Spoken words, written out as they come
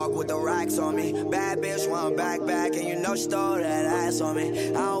walk with the racks on me. Bad bitch want back, and you know she stole that ass on me.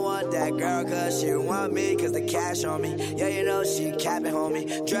 I don't want that girl cause she want me, cause the cash on me. Yeah, you know she capping,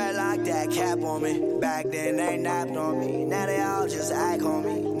 homie. Dreadlock that cap on me. Back then they napped on me. Now they all just act on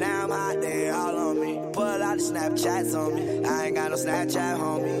me. Now I'm out there all on me. Pull out the Snapchats on me. I ain't got no Snapchat,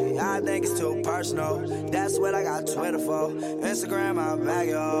 homie. I think it's too personal. That's what I got Twitter for. Instagram, I'm back,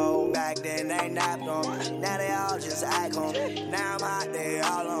 yo. Back then they napped on me. Now they all just act on me. Now I'm out there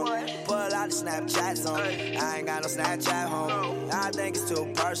all on me. Pull out the Snapchats on me. I ain't got no Snapchat, homie. I think it's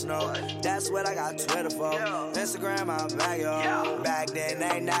too personal. That's what I got Twitter for. Instagram, I'm back, yo. Back then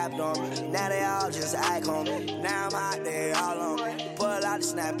they napped on me. Now they all just act on me. Now I'm out there all on me. Pull out the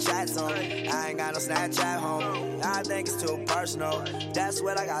Snapchats on me. I ain't got no Snapchat, homie. I think it's too personal. That's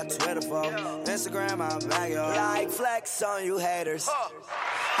what I got Twitter for. Instagram, I'm back, yo. Like flex on you haters.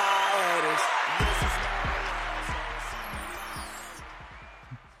 Hi, haters.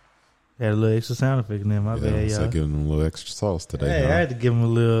 Had a little extra sound effect in there, my bad, y'all. So giving them a little extra sauce today. Hey, huh? I had to give him a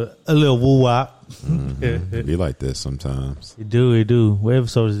little woo-wop. Be like this sometimes. It do. What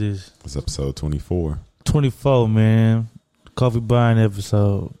episode is this? It's episode 24. 24, man. Coffee Buying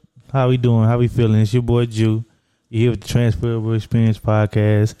episode. How we doing? How we feeling? It's your boy Jew. You here with the Transferable Experience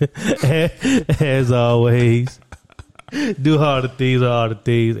Podcast. As always. Do all the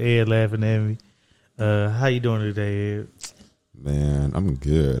things. Ed laughing at me. How you doing today, Ed? Man, I'm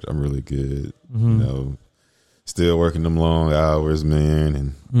good. I'm really good. You know, still working them long hours, man,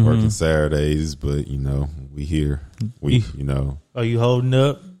 and working Saturdays, but, you know, we here. You know. Are you holding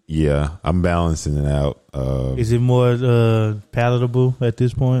up? Yeah, I'm balancing it out. Is it more palatable at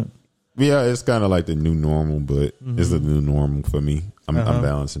this point? Yeah, it's kind of like the new normal, but it's the new normal for me. I'm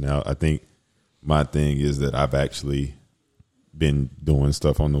balancing out. I think my thing is that I've actually been doing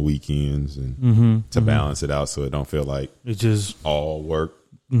stuff on the weekends and to balance it out so it don't feel like it's just all work.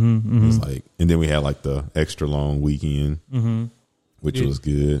 It's like, and then we had like the extra long weekend, which was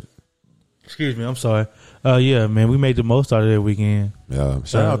good. Excuse me, I'm sorry. Yeah, man, we made the most out of that weekend. Yeah,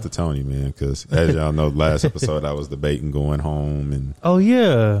 shout out to Tony, man, because as y'all know, last episode I was debating going home, and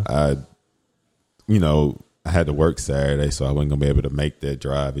I had to work Saturday, so I wasn't gonna be able to make that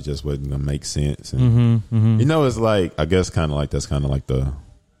drive. It just wasn't gonna make sense. And you know, it's like, I guess kind of like that's kind of like the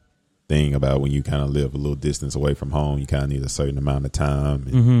thing about when you kind of live a little distance away from home, you kind of need a certain amount of time.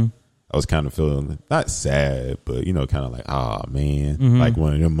 And I was kind of feeling not sad, but you know, kind of like, man, like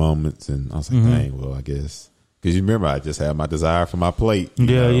one of them moments. And I was like, dang, well, I guess because you remember I just had my desire for my plate.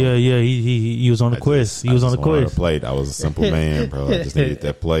 Yeah. He was on the quest. He was on the quest. Plate. I was a simple man, bro. I just needed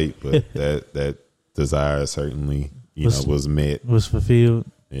that plate, but that desire certainly, was met, was fulfilled.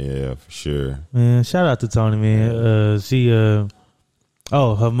 Yeah, for sure. Man, shout out to Tony, man. She, her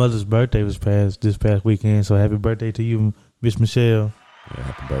mother's birthday was this past weekend. So happy birthday to you, Miss Michelle. Yeah,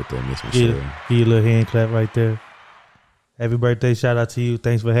 happy birthday, Miss Michelle. Give you a little hand clap right there. Happy birthday! Shout out to you.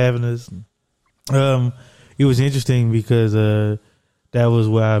 Thanks for having us. It was interesting because that was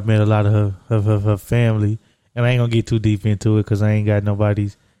where I met a lot of her family, and I ain't gonna get too deep into it because I ain't got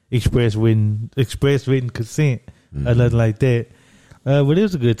nobody's express written consent or nothing like that. But it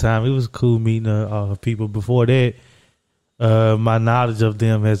was a good time. It was cool meeting all her people. Before that, my knowledge of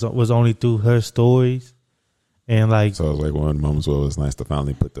them was only through her stories. And like, so it was like one of the moments where it was nice to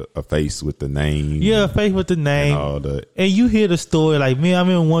finally put a face with the name. Yeah, a face with the name. And you hear the story. Like, I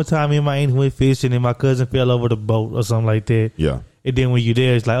remember one time me and my aunt went fishing and my cousin fell over the boat or something like that. Yeah. And then when you're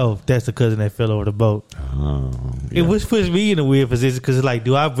there, it's like, oh, that's the cousin that fell over the boat. Oh, yeah. It was pushed me in a weird position because it's like,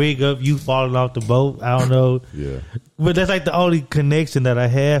 do I bring up you falling off the boat? I don't know. Yeah. But that's like the only connection that I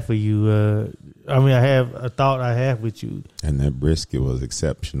have for you. I have a thought I have with you. And that brisket was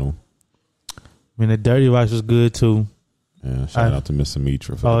exceptional. I mean, the dirty rice was good too. Yeah, shout out to Miss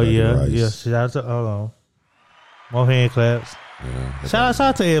Amitra for the dirty rice. Yeah, shout out to, hold on. More hand claps. Yeah, shout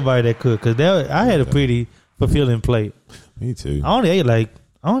out to everybody that cooked because I had a pretty fulfilling plate. Me too. I only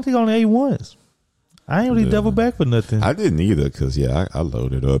ate once. I ain't really double back for nothing. I didn't either because, I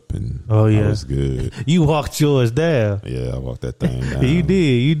loaded up and I was good. You walked yours down. Yeah, I walked that thing down. You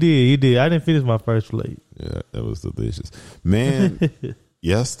did. I didn't finish my first plate. Yeah, that was delicious. Man,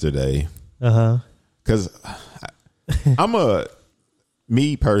 yesterday, because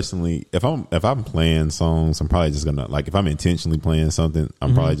me personally, if I'm playing songs, I'm probably just gonna, like, if I'm intentionally playing something,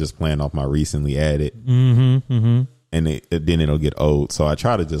 I'm probably just playing off my recently added. And then it'll get old. So I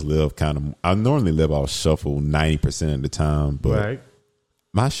try to just live I normally live off shuffle 90% of the time, but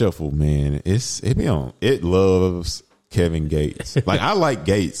my shuffle, man, it loves Kevin Gates. Like, I like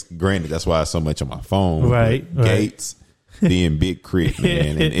Gates. Granted, that's why it's so much on my phone. Right. Gates being Big Crit,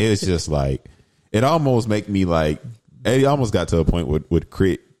 man. And it's just like, it almost make me like, it almost got to a point with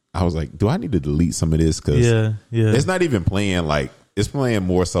Crit I was like, do I need to delete some of this? Because it's not even playing like, it's playing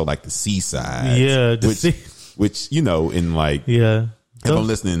more so like the C-side. Yeah. Which, you know, in like, if I'm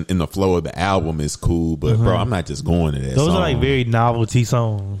listening in the flow of the album is cool, but bro, I'm not just going to that Those song. are like very novelty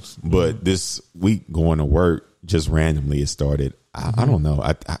songs. But this week going to work, just randomly it started. I don't know.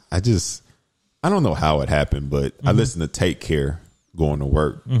 I don't know how it happened, but I listened to Take Care going to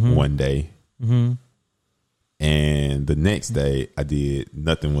work one day. And the next day I did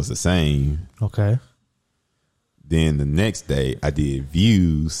Nothing Was the Same. Okay. Then the next day I did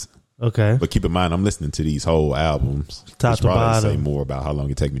Views. Okay. But keep in mind, I'm listening to these whole albums. Top to bottom. Say more about how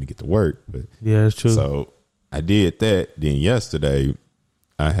long it take me to get to work. But yeah, it's true. So I did that. Then yesterday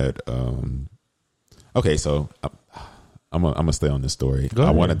I had, okay, so I'm gonna stay on this story.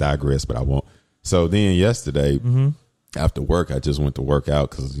 I want to digress, but I won't. So then yesterday, after work, I just went to work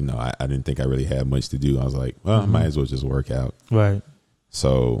out because, you know, I didn't think I really had much to do. I was like, well, I might as well just work out. Right.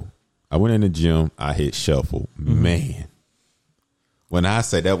 So I went in the gym. I hit shuffle. Man, when I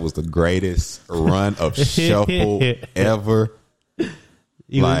say that was the greatest run of shuffle ever,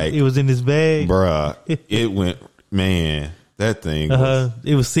 it was in his bag. Bruh, it went, man, that thing was,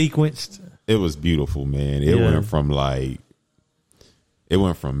 it was sequenced. It was beautiful, man. It went from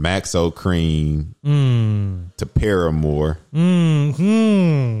Maxo Cream to Paramore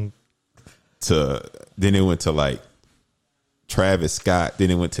to, then it went to like Travis Scott. Then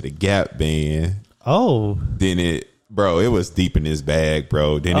it went to the Gap Band. Oh. Then it was deep in his bag,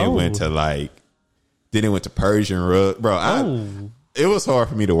 bro. Then it went to Persian Rug. Bro, it was hard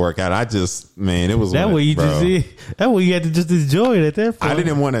for me to work out. It was that way you just that way you had to just enjoy it at that point. I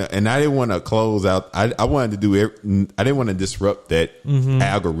didn't want to close out. I wanted to do I didn't want to disrupt that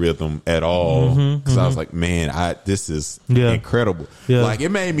algorithm at all because I was like, man, this is incredible. Yeah. Like it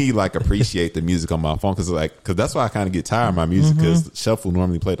made me like appreciate the music on my phone because that's why I kind of get tired of my music because shuffle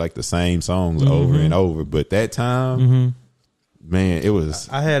normally played like the same songs over and over, but that time, man, it was.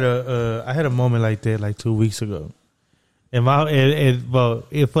 I had a moment like that like 2 weeks ago.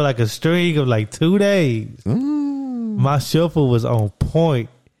 It for like a string of like 2 days. My shuffle was on point,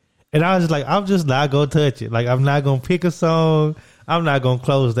 and I was just like, I'm just not gonna touch it. Like I'm not gonna pick a song. I'm not gonna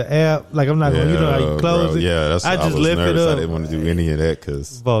close the app. Like I'm not gonna, you know how you close it. Yeah, I just left it up. I didn't want to do any of that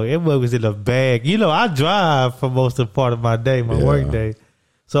because, it was in the bag. You know, I drive for most of the part of my day, my work day,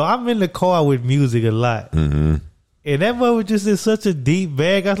 so I'm in the car with music a lot. And that one was just in such a deep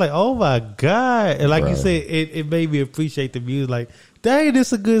bag. I was like, oh my God. And like you said, it made me appreciate the music. Like, dang, this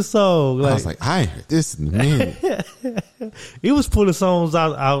is a good song. Like, I was like, I heard this in a minute. It was pulling songs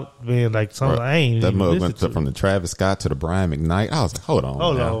out, man. Like, songs I ain't that mug went from the Travis Scott to the Brian McKnight. I was like, hold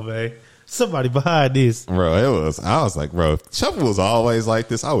on, man. Somebody behind this. Bro, I was like, bro, shuffle was always like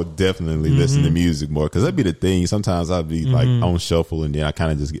this. I would definitely listen to music more because that'd be the thing. Sometimes I'd be like on shuffle and then I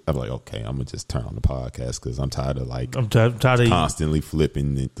kind of just I'm like, okay, I'm gonna just turn on the podcast because I'm tired of constantly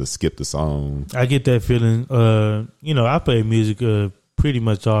flipping to skip the song. I get that feeling. You know, I play music pretty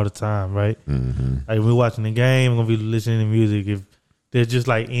much all the time, right? Like we're watching the game, I'm gonna be listening to music. If there's just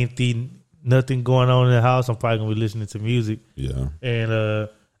like empty, nothing going on in the house, I'm probably gonna be listening to music. Yeah, and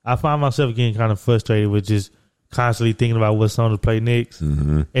I find myself getting kind of frustrated with just constantly thinking about what song to play next.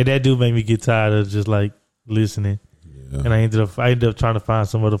 And that do make me get tired of just like listening. Yeah. And I ended up trying to find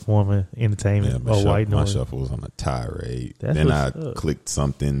some other form of entertainment or white noise. My shuffle was on a tirade. Then I clicked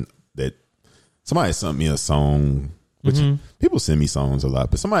something that somebody sent me a song. Which people send me songs a lot,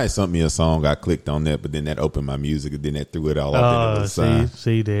 but somebody sent me a song. I clicked on that, but then that opened my music, and then that threw it all up.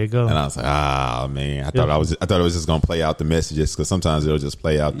 See, there you go. And I was like, man, I thought it was just gonna play out the messages because sometimes it'll just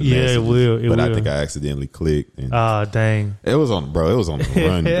play out the messages. It will. But I think I accidentally clicked. And dang! It was on the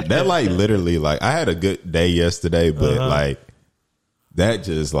run. That like literally like I had a good day yesterday, but like that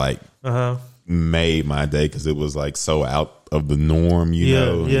just like made my day because it was like so out of the norm, you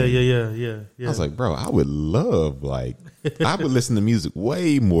know. Yeah. I was like, bro, I would love I would listen to music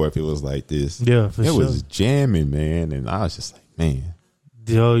way more if it was like this. Yeah, for sure. It was jamming, man, and I was just like, man.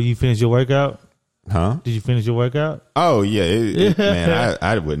 Did you finish your workout? Huh? Did you finish your workout? Oh yeah, man.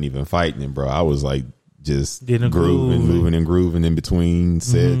 I wasn't even fighting it, bro. I was like just moving and grooving in between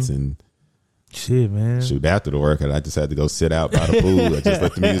sets and. Shit, man. Shoot, after the workout, I just had to go sit out by the pool. I just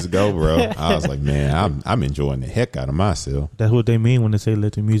let the music go, bro. I was like, man, I'm enjoying the heck out of myself. That's what they mean when they say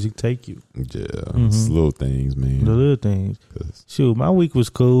let the music take you. Yeah, it's little things, man. The little things. Shoot, my week was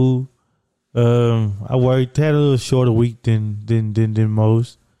cool. I had a little shorter week than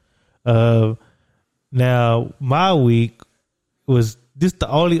most. Now, my week was this the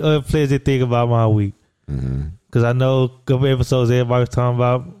only unpleasant thing about my week. Because I know a couple episodes everybody was talking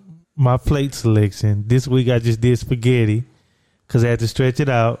about my plate selection. This week I just did spaghetti because I had to stretch it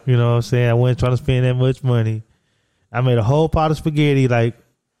out. You know what I'm saying? I wasn't trying to spend that much money. I made a whole pot of spaghetti like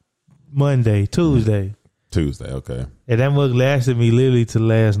Monday, Tuesday. Tuesday, okay. And that mug lasted me literally till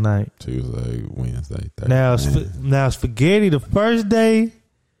last night. Tuesday, Wednesday, Thursday. Now spaghetti the first day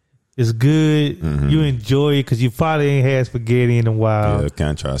is good. Mm-hmm. You enjoy it because you probably ain't had spaghetti in a while. Yeah,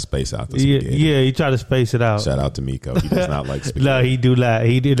 kind of try to space out the spaghetti. Yeah, you try to space it out. Shout out to Miko. He does not like spaghetti. No, he do not.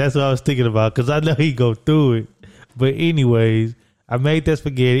 He did. That's what I was thinking about because I know he go through it. But anyways, I made that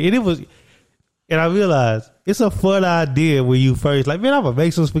spaghetti and I realized it's a fun idea when you first like, man, I'm gonna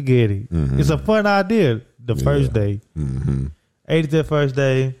make some spaghetti. Mm-hmm. It's a fun idea the first day. Mm-hmm. Ate it that first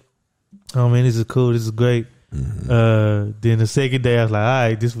day. Oh man, this is cool. This is great. Mm-hmm. Then the second day, I was like, all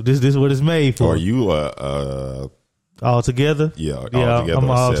right, this is what it's made for. Are you all together? Yeah, all together. I'm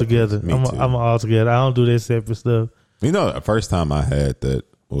all together. I'm all together. I don't do that separate stuff. You know, the first time I had that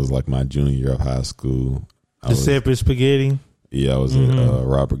was like my junior year of high school. Separate spaghetti. Yeah, I was at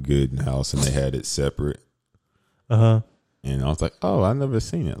Robert Gooden house and they had it separate. And I was like, oh, I never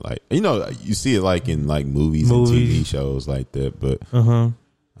seen it. Like, you know, you see it like in like movies. And TV shows like that. But I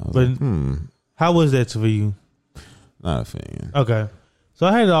was like, how was that for you? Not a fan. Okay, so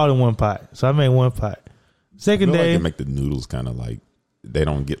I had it all in one pot. So I made one pot. Second day, like they make the noodles kind of like they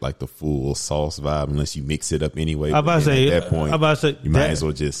don't get like the full sauce vibe unless you mix it up anyway. At that point, you might as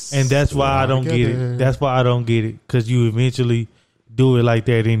well just. And that's why I don't get it. That's why I don't get it because you eventually do it like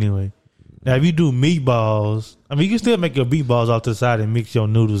that anyway. Now, if you do meatballs, I mean, you can still make your meatballs off to the side and mix your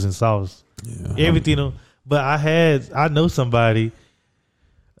noodles and sauce. Yeah, everything. But I know somebody.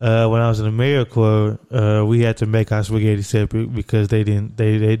 When I was in America, we had to make our spaghetti separate because they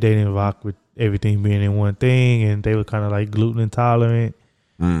didn't rock with everything being in one thing, and they were kind of like gluten intolerant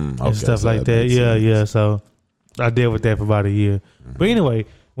and stuff like that. Yeah. So I dealt with that for about a year. But anyway,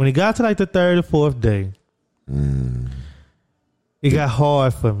 when it got to like the third or fourth day, it got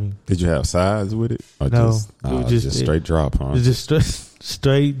hard for me. Did you have sides with it? Or no, just straight drop, huh? Just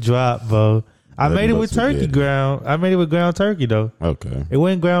straight drop, bro. I made it with turkey ground. I made it with ground turkey though. Okay. It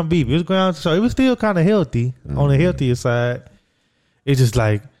wasn't ground beef. It was ground, so it was still kind of healthy on the healthier side. It's just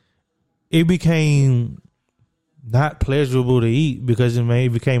like it became not pleasurable to eat because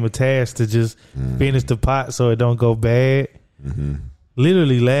it became a task to just finish the pot so it don't go bad. Mm-hmm.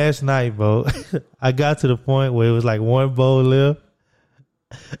 Literally last night, bro, I got to the point where it was like one bowl left.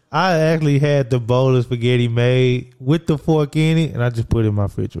 I actually had the bowl of spaghetti made with the fork in it, and I just put it in my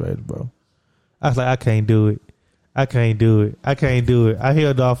refrigerator, bro. I was like, I can't do it. I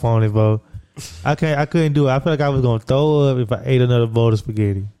held off on it, bro. I couldn't do it. I feel like I was gonna throw up if I ate another bowl of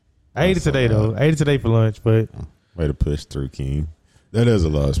spaghetti. I ate it today though. I ate it today for lunch, but way to push through, King. That is a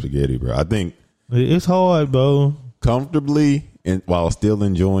lot of spaghetti, bro. I think it's hard, bro. Comfortably and while still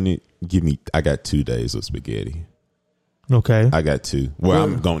enjoying it, I got 2 days of spaghetti. Okay. I got 2. Where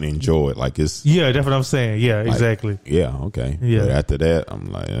I'm gonna enjoy it. Like it's yeah, that's what I'm saying. Yeah, like, exactly. Yeah, okay. Yeah. But after that,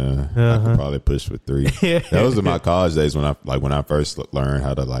 I'm like, I could probably push for 3. Those are my college days when I first learned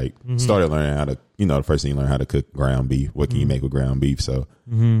how to started learning how to, the first thing you learn how to cook ground beef. What can you make with ground beef? So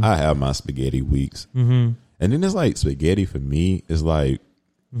I have my spaghetti weeks. And then it's like spaghetti for me is like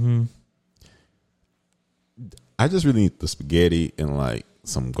I just really need the spaghetti and like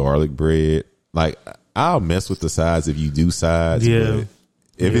some garlic bread. Like I'll mess with the sides if you do sides. Yeah. But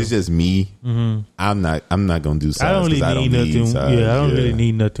if it's just me, I'm not gonna do sides. I don't really need nothing. Sides. Yeah, I don't really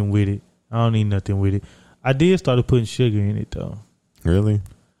need nothing with it. I don't need nothing with it. I did start putting sugar in it though. Really?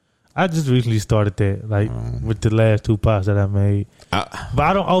 I just recently started that, with the last 2 pots that I made. But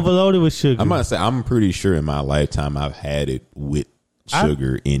I don't overload it with sugar. I'm gonna say I'm pretty sure in my lifetime I've had it with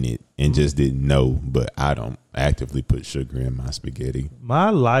sugar in it and just didn't know, but I don't actively put sugar in my spaghetti.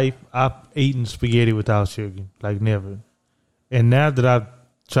 My life, I've eaten spaghetti without sugar, like never. And now that I've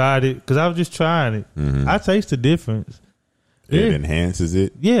tried it, because I was just trying it, I taste the difference. It enhances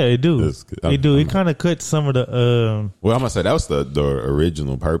it. Yeah, it do. It do. It kind of cuts some of the. Well, I'm gonna say that was the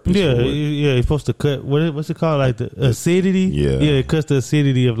original purpose. Yeah, it's supposed to cut. What's it called? Like the acidity. Yeah, it cuts the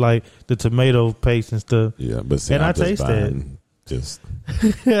acidity of like the tomato paste and stuff. Yeah, but see, and I taste that. Just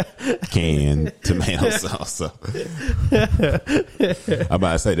canned tomato sauce. So. I'm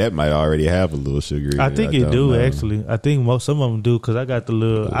about to say that might already have a little sugar in it. I think it do actually. I think some of them do because I got the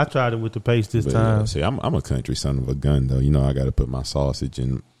little. I tried it with the paste this time. See, I'm a country son of a gun though. I got to put my sausage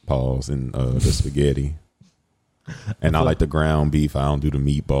and paws in the spaghetti. And I like the ground beef. I don't do the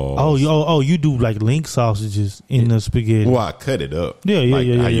meatballs. Oh, you do like link sausages in the spaghetti. Well, I cut it up. Yeah.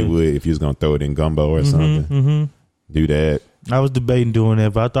 How you would if you was gonna throw it in gumbo or something. Do that. I was debating doing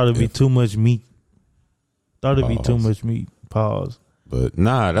that, but I thought it'd be too much meat. Too much meat. Pause. But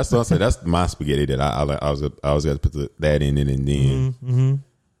nah, that's what I say. That's my spaghetti that I was got to put that in it, and then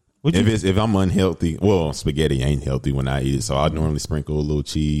if I'm unhealthy, well, spaghetti ain't healthy when I eat it, so I normally sprinkle a little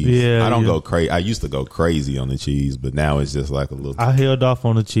cheese. Yeah, I don't go crazy. I used to go crazy on the cheese, but now it's just like a little. I held off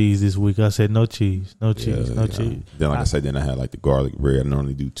on the cheese this week. I said no cheese, no cheese. Then like I said, then I had like the garlic bread. I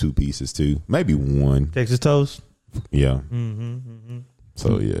normally do 2 pieces too, maybe 1. Texas toast. Yeah.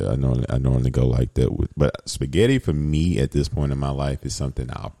 So yeah, I normally go like that with, but spaghetti for me at this point in my life is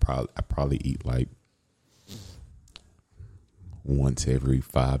something I probably eat like once every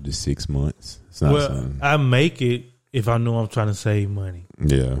 5 to 6 months. It's not something. I make it if I know I'm trying to save money.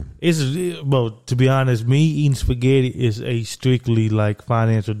 Yeah, to be honest, me eating spaghetti is a strictly like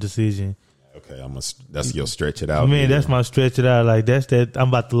financial decision. Okay, that's your stretch it out. Man, that's my stretch it out. Like that's that I'm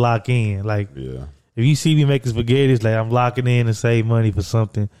about to lock in. Like yeah. If you see me making spaghetti, it's like I'm locking in to save money for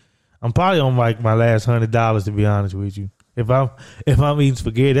something. I'm probably on like my last $100 to be honest with you. If I'm eating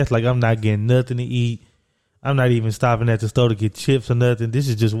spaghetti, that's like I'm not getting nothing to eat. I'm not even stopping at the store to get chips or nothing. This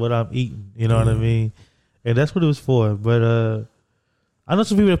is just what I'm eating. You know what I mean? And that's what it was for. But I know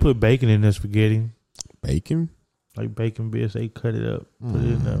some people that put bacon in their spaghetti. Bacon? Like bacon bits, they cut it up, put it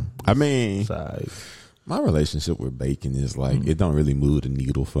in there. I mean, side. My relationship with bacon is like it don't really move the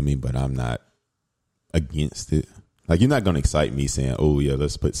needle for me, but I'm not against it. Like you're not gonna excite me saying, "Oh yeah,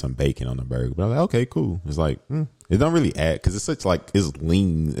 let's put some bacon on the burger." But I'm like, okay, cool. It's like it don't really add because it's such like it's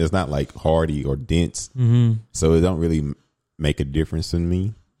lean. It's not like hearty or dense, so it don't really make a difference in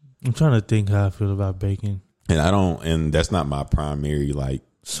me. I'm trying to think how I feel about bacon, and that's not my primary like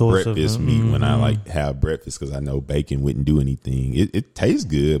source breakfast meat when I like have breakfast because I know bacon wouldn't do anything. It tastes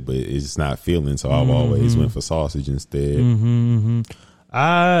good, but it's not filling. So I've always went for sausage instead.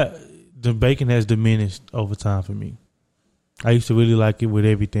 The bacon has diminished over time for me. I used to really like it with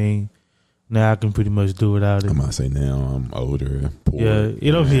everything. Now I can pretty much do without it. I might say now I'm older. Pork, yeah.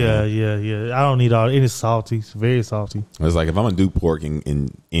 I don't need all it. It's salty. It's very salty. It's like if I'm gonna do pork in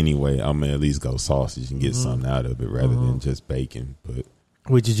any way, I'm gonna at least go sausage and get something out of it rather than just bacon. But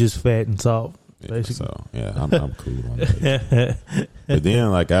which is just fat and salt, basically. So yeah, I'm cool on that. But then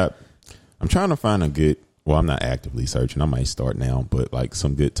like I'm trying to find a good. Well, I'm not actively searching. I might start now, but like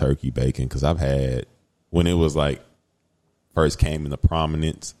some good turkey bacon because I've had when it was like first came into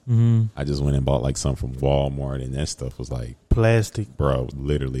prominence. I just went and bought like some from Walmart, and that stuff was like plastic, bro.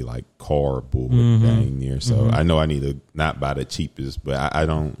 Literally like cardboard, dang near. So I know I need to not buy the cheapest, but I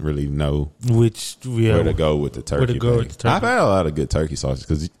don't really know where to go with the turkey. I've had a lot of good turkey sausage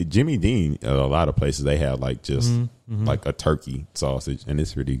because Jimmy Dean, a lot of places they have like just like a turkey sausage, and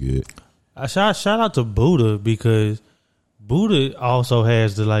it's pretty good. Shout out to Buddha because Buddha also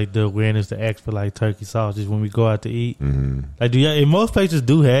has the awareness to ask for like turkey sausage when we go out to eat. Like and most places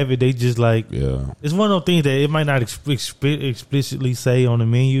do have it. They just like it's one of those things that it might not explicitly say on the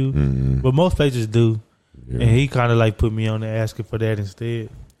menu, but most places do. And he kind of like put me on there asking for that instead.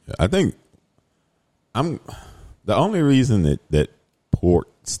 I think the only reason that pork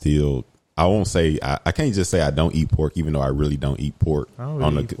still. I won't say I can't just say I don't eat pork, even though I really don't eat pork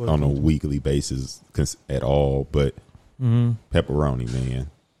on a weekly basis at all. But pepperoni, man,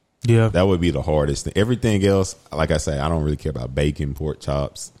 that would be the hardest thing. Everything else, like I say, I don't really care about bacon, pork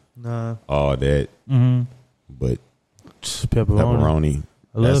chops, all that. But pepperoni.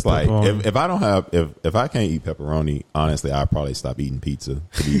 That's like if I don't have if I can't eat pepperoni, honestly, I'd probably stop eating pizza.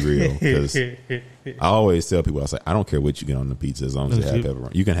 To be real, because I always tell people, I say I don't care what you get on the pizza as long as you have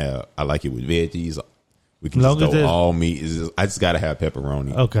pepperoni. You can have. I like it with veggies. We can just go all meat. I just got to have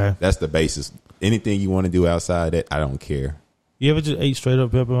pepperoni. Okay, that's the basis. Anything you want to do outside that, I don't care. You ever just ate straight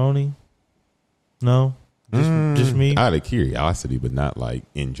up pepperoni? No, just me. Out of curiosity, but not like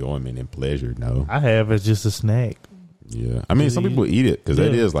enjoyment and pleasure. No, I have as just a snack. Yeah, I mean, some people eat it because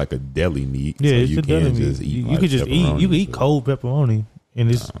it is like a deli meat. Yeah, so it's you can't just eat. You could just eat. You can eat cold pepperoni, and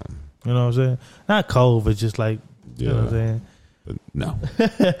it's you know what I'm saying. Not cold, but just like you know what I'm saying. No.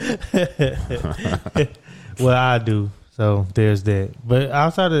 Well, I do. So there's that. But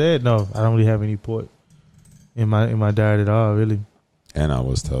outside of that, no, I don't really have any pork in my diet at all, really. And I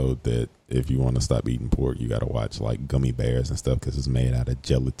was told that if you want to stop eating pork, you got to watch like gummy bears and stuff because it's made out of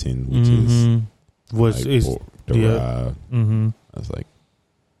gelatin, which is. What's like pork derived. I was like,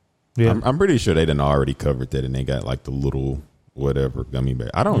 I'm pretty sure they done already covered that, and they got like the little whatever gummy bear.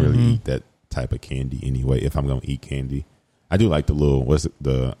 I don't really eat that type of candy anyway. If I'm gonna eat candy, I do like the little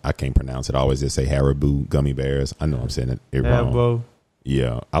I can't pronounce it. I always just say Haribo gummy bears. I know I'm saying it wrong. Haribo.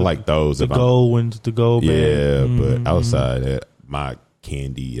 Yeah, I like those. The gold ones, the gold. Yeah, but outside that, my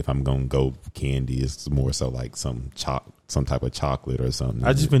candy, if I'm gonna go candy, it's more so like some type of chocolate or something.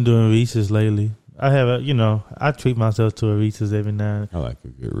 I just been doing Reese's lately. I treat myself to a Reese's every now and then. I like a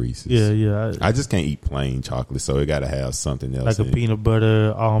good Reese's. Yeah. I just can't eat plain chocolate, so it got to have something else. Like a peanut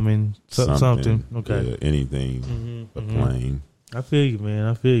butter, almond, something. Okay. Yeah, anything but plain. I feel you, man.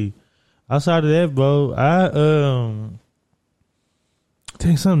 I feel you. Outside of that, bro, I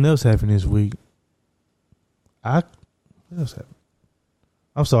think something else happened this week. What else happened?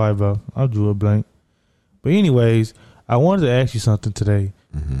 I'm sorry, bro. I drew a blank. But anyways, I wanted to ask you something today.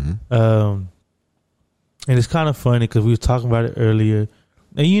 And it's kind of funny because we were talking about it earlier.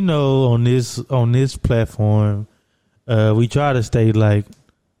 And on this platform, we try to stay like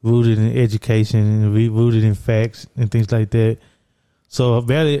rooted in education and rooted in facts and things like that. So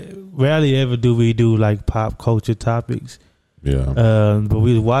rarely ever do we do like pop culture topics. Yeah. But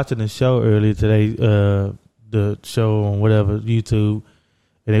we were watching a show earlier today, the show on whatever YouTube,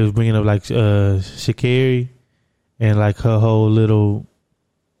 and they was bringing up like Sha'Carri and like her whole little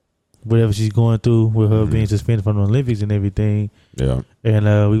whatever she's going through with her being suspended from the Olympics and everything. Yeah.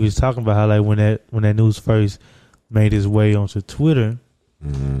 And we was talking about how like when that news first made its way onto Twitter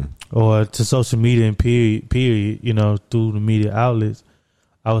or to social media and period, through the media outlets,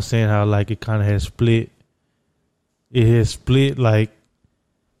 I was saying how like it kind of had split. It has split like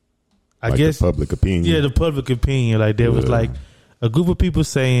I guess the public opinion. Yeah, the public opinion. Like there was like a group of people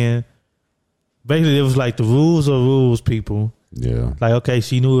saying basically it was like the rules are rules, people. Yeah. Like, okay,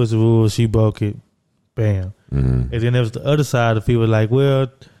 she knew it was a rule, she broke it. Bam. And then there was the other side of people like,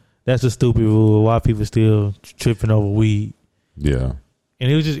 well, that's a stupid rule. Why people still tripping over weed? Yeah.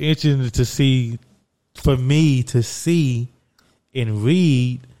 And it was just interesting to see, for me to see and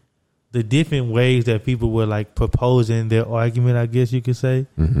read the different ways that people were like proposing their argument, I guess you could say.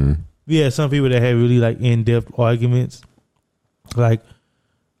 We had some people that had really like in-depth arguments. Like,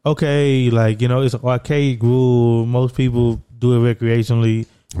 okay, like, it's an archaic rule. Most people do it recreationally.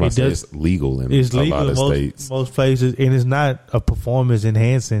 It's legal in a lot of states. Most places, and it's not a performance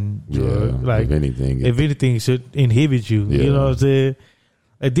enhancing drug. Like, if anything, it should inhibit you. Yeah. You know what I'm saying?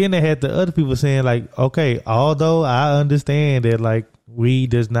 And then they had the other people saying like, okay, although I understand that like weed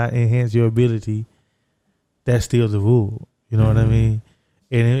does not enhance your ability, that's still the rule. You know what I mean?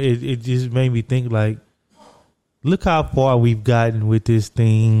 And it just made me think like, look how far we've gotten with this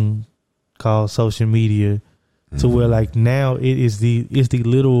thing called social media, to where like now it's the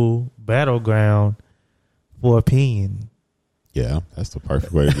little battleground for opinion. Yeah, that's the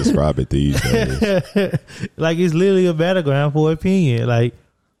perfect way to describe it these days. Like it's literally a battleground for opinion. Like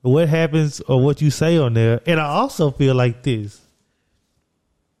what happens or what you say on there. And I also feel like this.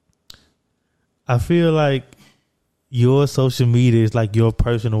 I feel like your social media is like your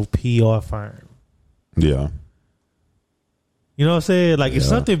personal PR firm. Yeah. You know what I'm saying? Like if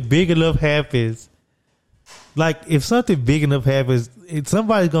something big enough happens,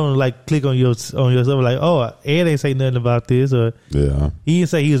 somebody's gonna like click on your stuff like, oh, Ed ain't say nothing about this, or he didn't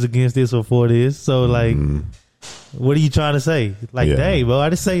say he was against this or for this. So like, what are you trying to say? Like, dang, bro, I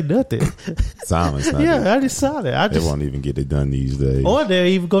didn't say nothing. Silence. I just saw that. They won't even get it done these days. Or they'll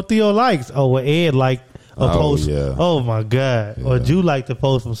even go through your likes. Oh, well, Ed liked a post. Yeah. Oh my God. Yeah. Or Drew liked a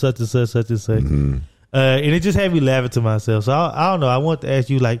post from such and such, such and such. And it just had me laughing to myself. So I don't know. I want to ask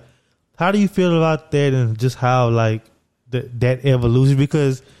you, like, how do you feel about that, and just how like that evolution?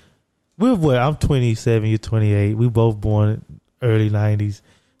 Because I'm 27, you're 28. We both born early 90s.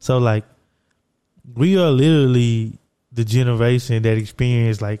 So like we are literally the generation that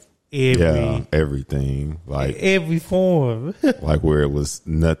experienced like everything, like every form, like where it was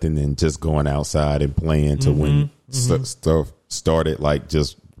nothing and just going outside and playing to when stuff started, like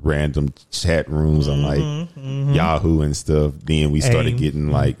just random chat rooms on like Yahoo and stuff. Then we started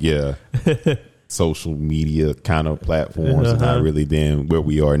getting like social media kind of platforms, and not really then where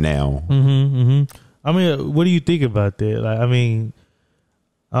we are now. I mean, what do you think about that? Like, I mean,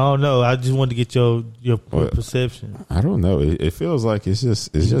 I don't know. I just wanted to get your perception. I don't know. It feels like it's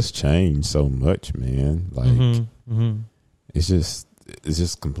just changed so much, man. Like it's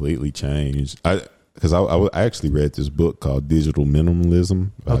just completely changed. Because I actually read this book called Digital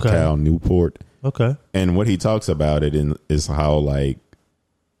Minimalism by Cal Newport. Okay. And what he talks about it is how like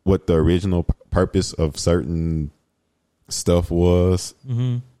what the original purpose of certain stuff was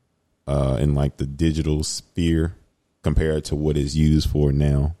in like the digital sphere compared to what it's used for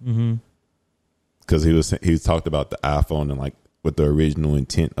now. Because he talked about the iPhone and like what the original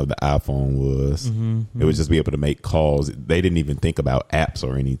intent of the iPhone was. It would just be able to make calls. They didn't even think about apps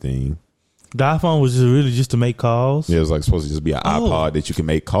or anything. The iPhone was just to make calls? Yeah, it was like supposed to just be an iPod that you can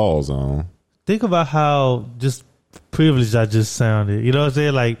make calls on. Think about how just privileged I just sounded. You know what I'm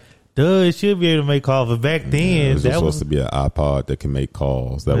saying? Like, Duh, it should be able to make calls. But back then, it was supposed to be an iPod that can make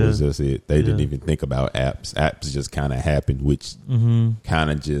calls. That was just it. They didn't even think about apps. Apps just kind of happened, which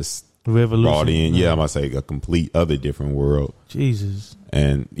kind of just revolution brought in. Yeah, I'm gonna say a complete other different world. Jesus.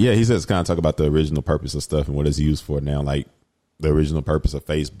 And yeah, he says kind of talk about the original purpose of stuff and what it's used for now. Like the original purpose of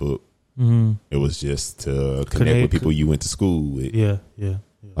Facebook, it was just to connect with people you went to school with. Yeah.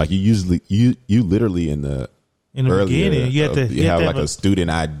 Like you literally in the beginning, you have like a student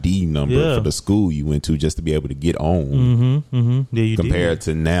ID number for the school you went to just to be able to get on. Yeah, you compared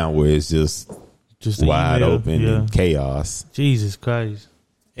to now where it's just wide open and chaos. Jesus Christ.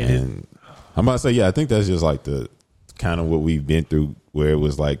 And I'm about to say, I think that's just like the kind of what we've been through, where it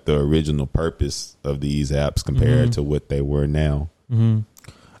was like the original purpose of these apps compared to what they were now.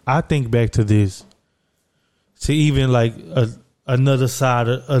 I think back to this. See, even like another side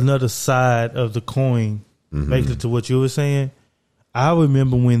of the coin, basically to what you were saying. I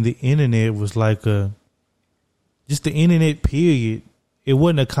remember when the internet was like just the internet period. It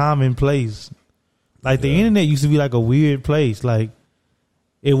wasn't a common place. Like the internet used to be like a weird place. Like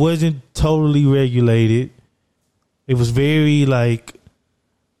it wasn't totally regulated. It was very like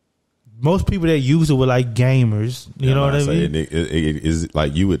most people that use it were like gamers. You know what I mean? It is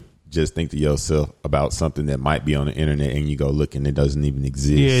like you would just think to yourself about something that might be on the internet and you go look and it doesn't even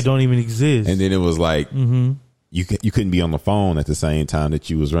exist. Yeah, it don't even exist. And then it was like you couldn't be on the phone at the same time that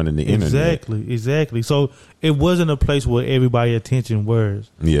you was running the internet. Exactly. So it wasn't a place where everybody's attention was.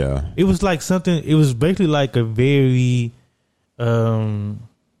 Yeah. It was like something. It was basically like a very, a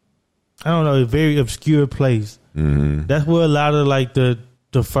very obscure place. That's where a lot of like the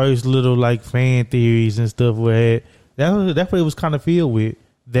first little like fan theories and stuff were at. That's what it was kind of filled with.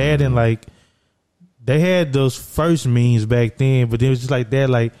 That and like they had those first memes back then, but it was just like that,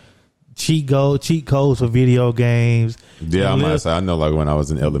 like cheat codes for video games. Yeah, I know. Like when I was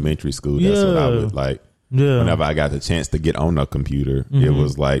in elementary school, that's what I would like. Yeah. Whenever I got the chance to get on a computer, it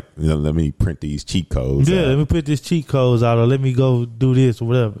was like, let me print these cheat codes. Yeah, let me put these cheat codes out, or let me go do this or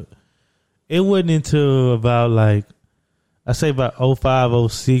whatever. It wasn't until about like, I say about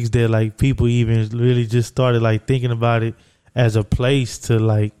 05, 06 that like people even really just started like thinking about it as a place to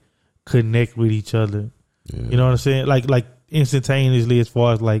like connect with each other. Yeah. You know what I'm saying? Like instantaneously, as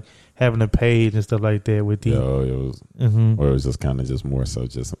far as like having a page and stuff like that with the. It was, or it was just kind of just more so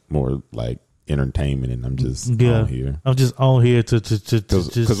just more like entertainment, and I'm just on here. I'm just on here to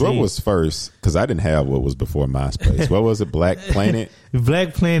because what was first? Because I didn't have what was before MySpace. What was it? Black Planet.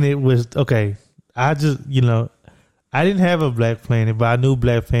 Black Planet was okay. I just I didn't have a Black Planet, but I knew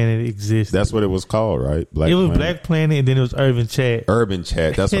Black Planet existed. That's what it was called, right? It was Black Planet, and then it was Urban Chat. Urban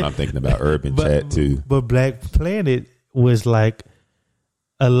Chat. That's what I'm thinking about. Urban Chat too. But Black Planet was like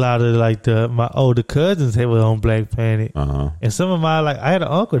a lot of like my older cousins were on Black Planet, and some of my I had an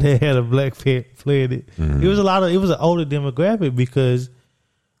uncle that had a Black Planet. It was it was an older demographic because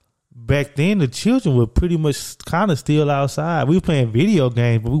back then the children were pretty much kind of still outside. We were playing video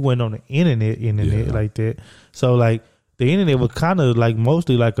games, but we weren't on the internet like that. So like the internet was kind of like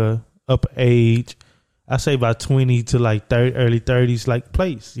mostly like a up age. I say about 20 to like 30, early 30s like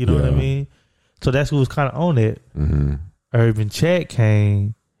place. You know what I mean? So that's who was kind of on it. Urban Chat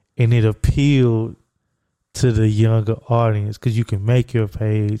came and it appealed to the younger audience because you can make your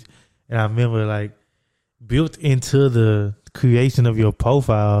page. And I remember like built into the creation of your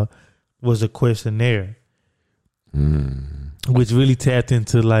profile was a questionnaire, which really tapped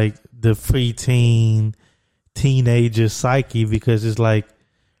into like the teenager psyche because it's like,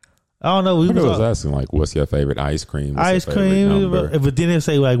 I don't know. I was asking like, what's your favorite ice cream? But then they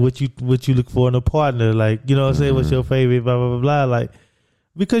say like, what you look for in a partner, like you know what I'm saying? What's your favorite? Blah blah blah blah. Like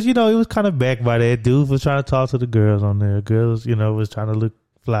because it was kind of backed by that dude was trying to talk to the girls on there. Girls, was trying to look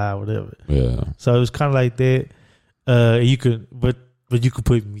fly or whatever. Yeah. So it was kind of like that. You could, but you could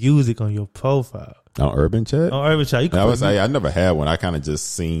put music on your profile. On Urban Chat? On Urban Chat. I never had one. I kind of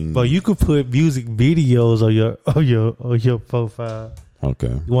just seen. But you could put music videos on your profile. Okay.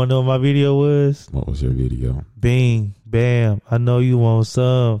 You want to know what my video was? What was your video? Bing, bam. I know you want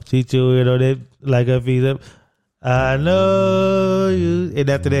some. Cheat you with all that like a visa. I know you. And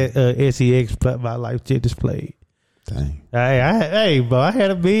after that, SEX My Life shit displayed. Dang. Hey, bro, I had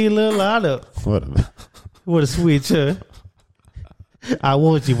a big little lineup. What a switch, huh? I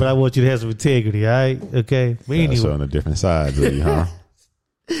want you, but I want you to have some integrity, all right? Okay? But anyway. Showing the different sides of you, huh?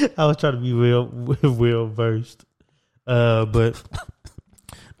 I was trying to be well versed. But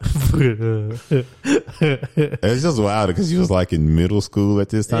it's just wild because you was like in middle school at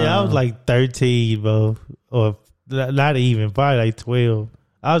this time. Yeah, I was like 13, bro. Or not even, probably like 12.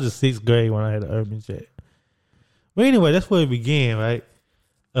 I was in 6th grade when I had an Urban Chat. But anyway, that's where it began, right?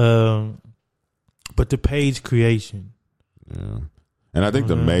 But the page creation. Yeah. And I think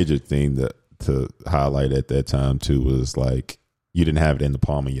the major thing that to highlight at that time too was like you didn't have it in the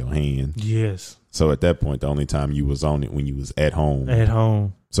palm of your hand. Yes. So at that point, the only time you was on it when you was at home. At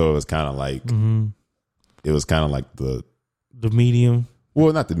home. So it was kind of like it was kind of like the medium.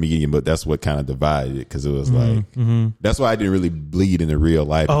 Well, not the medium, but that's what kind of divided it because it was like that's why I didn't really bleed into real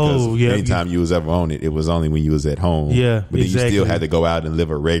life. Because anytime you was ever on it, it was only when you was at home. Yeah, but then you still had to go out and live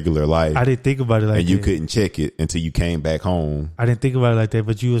a regular life. I didn't think about it like that. And you couldn't check it until you came back home. I didn't think about it like that,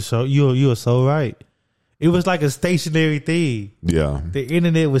 but you were so right. It was like a stationary thing. Yeah, the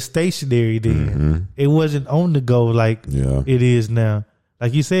internet was stationary then. It wasn't on the go like it is now.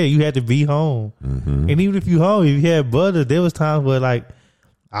 Like you said, you had to be home, and even if you home, if you had brothers, there was times where like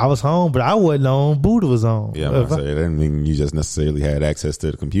I was home, but I wasn't on. Buddha was on. Yeah, that didn't mean you just necessarily had access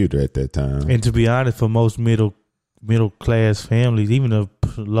to the computer at that time. And to be honest, for most middle class families, even the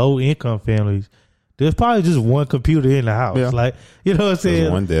low income families, there's probably just one computer in the house. Yeah. Like, you know what I'm saying?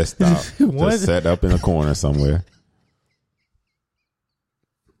 There's one desktop just set up in a corner somewhere.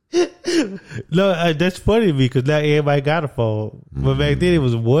 No, that's funny to me because now everybody got a phone. But back then it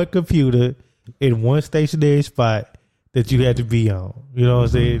was one computer in one stationary spot that you had to be on. You know what I'm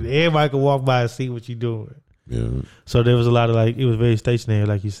saying? Everybody could walk by and see what you're doing. Yeah. So there was a lot of like, it was very stationary,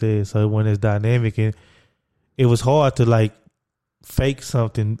 like you said. So when it's dynamic, and it was hard to like fake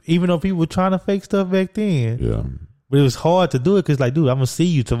something, even though people were trying to fake stuff back then. Yeah. But it was hard to do it because, like, dude, I'm gonna see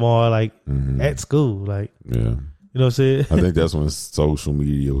you tomorrow, like at school, like, yeah, you know what I'm saying? I think that's when social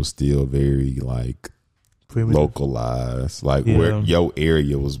media was still very like localized, like where your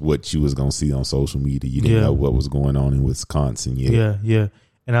area was what you was gonna see on social media. You didn't know what was going on in Wisconsin yet. Yeah.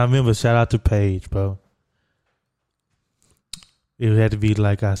 And I remember, shout out to Paige, bro. It had to be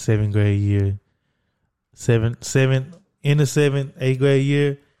like our 7th grade year, 8th grade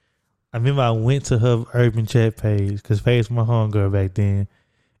year. I remember I went to her urban chat page because Paige was my homegirl back then,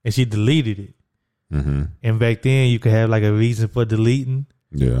 and she deleted it. And back then you could have like a reason for deleting.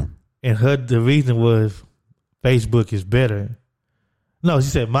 Yeah. And the reason was Facebook is better. No, she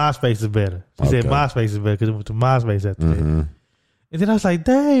said MySpace is better. She said MySpace is better because it went to MySpace after that. And then I was like,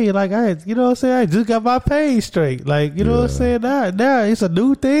 dang, like you know what I'm saying? I just got my page straight. Like, you know what I'm saying? Now it's a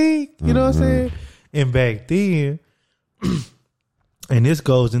new thing. You know what I'm saying? And back then, and this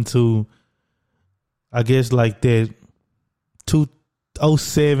goes into, I guess, like that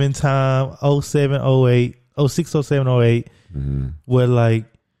 07 time, 07, 08, 06, 07, 08, where like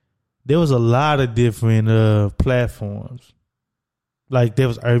there was a lot of different platforms. Like there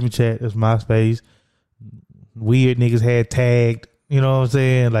was Urban Chat, there was MySpace. Weird niggas had tagged. You know what I'm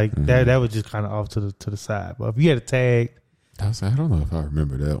saying? Like that was just kind of off to the side. But if you had a tag, I don't know if I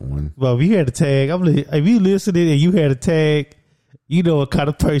remember that one. Well, if you had a tag, if you listening and you had a tag, you know what kind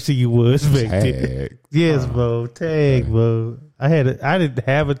of person you was back then. Yes, bro. Tag, bro. I didn't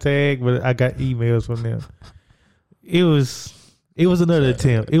have a tag, but I got emails from them. It was another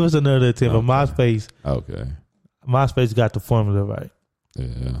attempt. It was another attempt. But MySpace. Okay. MySpace got the formula right.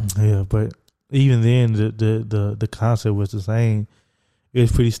 Yeah, but even then, the concept was the same. It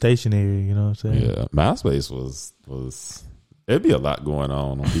was pretty stationary. You know what I'm saying? Yeah, MySpace was it'd be a lot going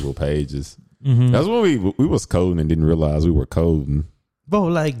on people's pages. That's when we was coding and didn't realize we were coding. Bro,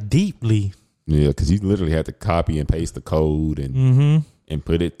 like deeply. Yeah, because you literally had to copy and paste the code and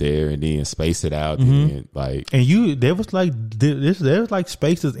put it there and then space it out and like. And there was like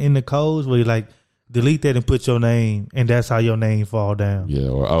spaces in the codes where you like delete that and put your name, and that's how your name fall down. Yeah,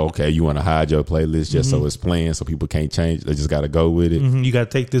 or you want to hide your playlist just so it's playing so people can't change. They just got to go with it. You got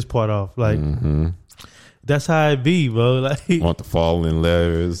to take this part off, like. That's how it be, bro. Like, want the falling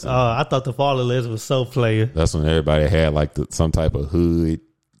letters. I thought the falling letters was so player. That's when everybody had like some type of hood,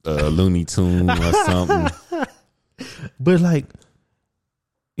 Looney Tune or something. But like,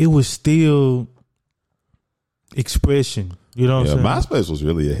 it was still expression. You know what I'm saying? MySpace was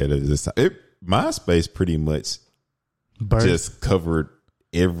really ahead of this time. MySpace pretty much just covered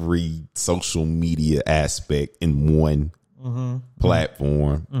every social media aspect in one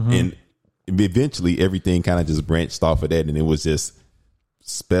platform. And eventually everything kind of just branched off of that, and it was just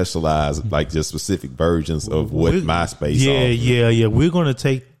specialized, like just specific versions of what MySpace offered. Yeah. We're going to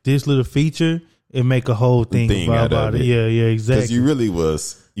take this little feature and make a whole thing about it. Yeah, exactly.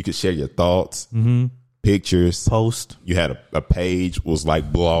 Because you could share your thoughts, pictures, post. You had a page was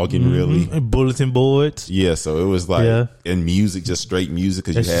like blogging, really, and bulletin boards. Yeah, so it was like and music, just straight music,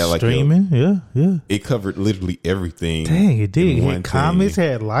 because you had like streaming. Yeah. It covered literally everything. Dang, it did. It had comments,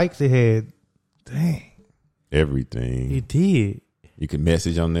 had likes, it had everything. It did. You can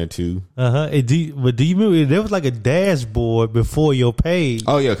message on there too. But do you remember there was like a dashboard before your page?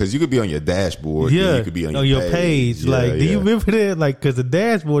 Oh yeah, because you could be on your dashboard. Yeah, you could be on your page. Yeah, like, do you remember that? Like, because the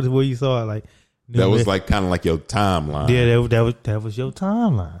dashboard is where you saw it. Like, that was like kind of like your timeline. Yeah, that was your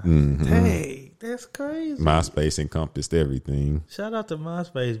timeline. Mm-hmm. Hey, that's crazy. MySpace encompassed everything. Shout out to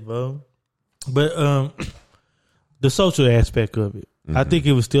MySpace, bro. But the social aspect of it, I think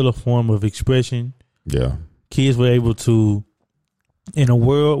it was still a form of expression. Yeah, kids were able to, in a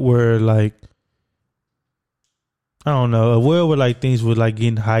world where like, I don't know, a world where like things were like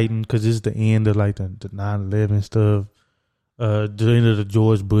getting heightened because this is the end of like the 9/11 stuff, the end of the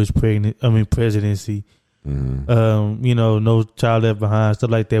George Bush presidency. Mm-hmm. You know, No Child Left Behind,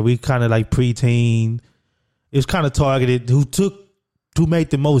 stuff like that. We kind of like preteen. It was kind of targeted. Who made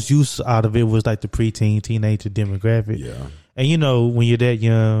the most use out of it was like the preteen, teenager demographic. Yeah. And you know, when you're that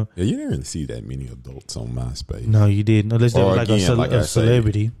young, yeah, you didn't really see that many adults on MySpace. No, you didn't. Unless they were like a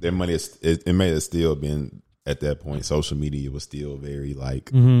celebrity. It may have still been at that point. Social media was still very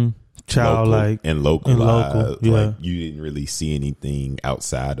like childlike and localized. local. Yeah. Like you didn't really see anything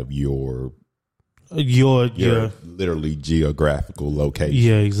outside of your literally geographical location.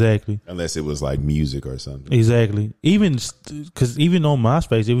 Yeah, exactly. Unless it was like music or something. Exactly. Because even on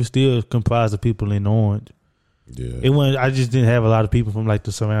MySpace, it was still comprised of people in Orange. Yeah, it wasn't. I just didn't have a lot of people from like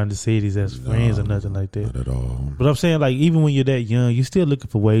the surrounding cities as friends or nothing like that. Not at all. But I'm saying, like, even when you're that young, you're still looking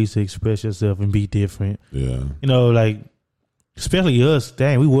for ways to express yourself and be different. Yeah, you know, like especially us.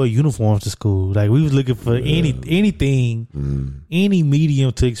 Dang, we wore uniforms to school. Like we was looking for anything, any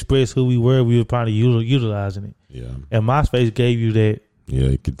medium to express who we were. We were probably utilizing it. Yeah, and MySpace gave you that. Yeah,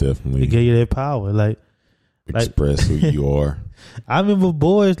 it could definitely. It gave you that power, like express who you are. I remember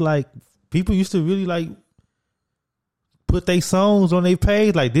boys like people used to really like put their songs on their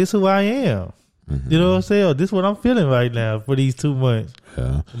page like, this who I am. You know what I'm saying? Or, this what I'm feeling right now for these 2 months.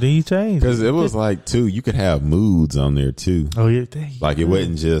 Yeah. Then you change. Because it was like, too, you could have moods on there, too. Oh, yeah. Like, it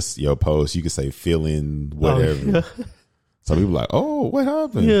wasn't just your post. You could say feeling whatever. Oh, yeah. So people like, oh, what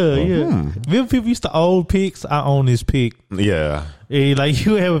happened? Yeah, Remember people used to own pics? I own this pic. Yeah. And like,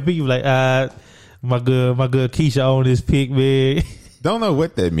 you have a pic, like, my girl Keisha own this pic, man. Don't know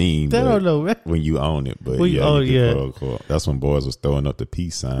what that means. I don't know, man. When you own it, but that's when boys was throwing up the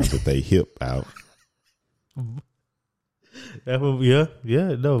peace signs with their hip out.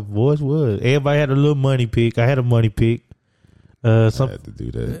 No, boys was. Everybody had a little money pic. I had a money pic. I had to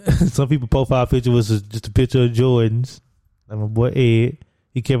do that. Some people profile picture was just a picture of Jordans. Like my boy Ed,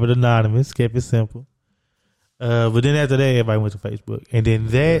 he kept it anonymous, kept it simple. But then after that, everybody went to Facebook, and then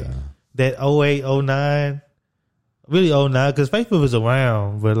that 08, 09. Really 09, because Facebook was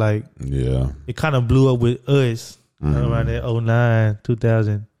around, but like, it kind of blew up with us around that 09,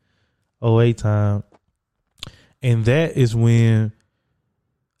 2000, 08 time. And that is when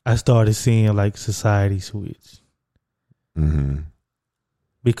I started seeing like society switch.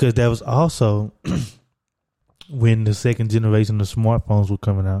 Because that was also when the second generation of smartphones were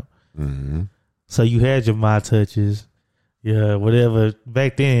coming out. So you had your My Touches, whatever.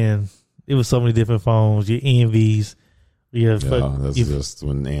 Back then, it was so many different phones, your Envies. That's just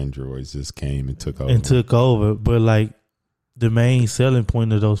when Androids just came and took over. But like the main selling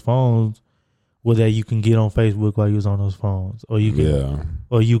point of those phones was that you can get on Facebook while you was on those phones, or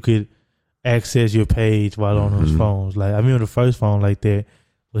you could access your page while on those phones. Like I remember the first phone like that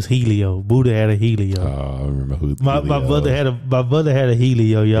was Helio. Buddha had a Helio. Oh, I remember who. My brother had a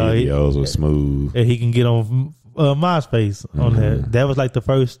Helio, y'all. Helios was smooth, and he can get on MySpace on that. That was like the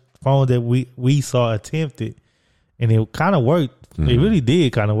first phone that we saw attempted. And it kind of worked. It really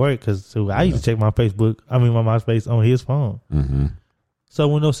did kind of work because I used to check my MySpace on his phone. So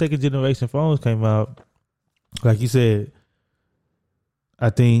when those second generation phones came out, like you said,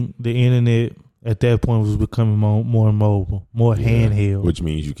 I think the internet at that point was becoming more mobile, more handheld. Which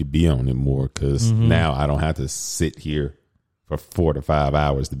means you could be on it more because now I don't have to sit here for 4 to 5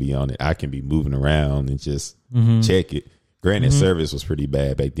 hours to be on it. I can be moving around and just check it. Granted, service was pretty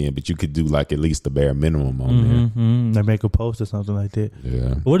bad back then, but you could do like at least the bare minimum on there. They make a post or something like that.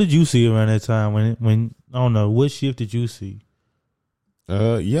 Yeah. What did you see around that time when I don't know, what shift did you see?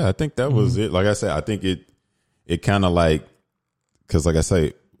 I think that was it. Like I said, I think it kind of like, because like I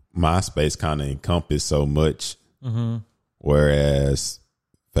say, MySpace kind of encompassed so much, whereas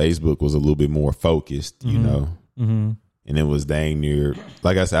Facebook was a little bit more focused, you know, and it was dang near,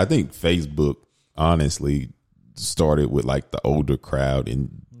 like I said, I think Facebook honestly started with like the older crowd and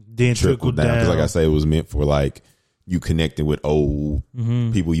then trickled down. Because like I say, it was meant for like you connecting with old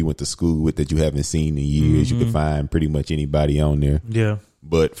people you went to school with that you haven't seen in years. You could find pretty much anybody on there. Yeah.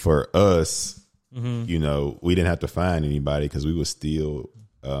 But for us, you know, we didn't have to find anybody because we were still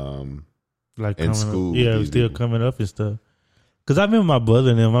like in school. Yeah, it was still coming up and stuff. Because I remember my brother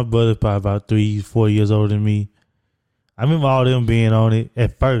and them. My brother's probably about 3-4 years older than me. I remember all them being on it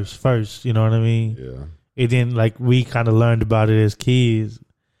at first, you know what I mean? Yeah. And then, like, we kind of learned about it as kids.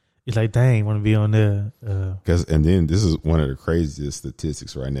 It's like, dang, want to be on there. And then this is one of the craziest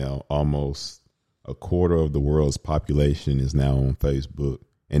statistics right now. Almost a quarter of the world's population is now on Facebook.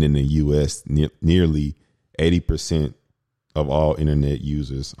 And in the U.S., nearly 80% of all internet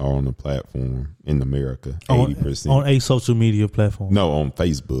users are on the platform in America. 80%. On a social media platform. No, on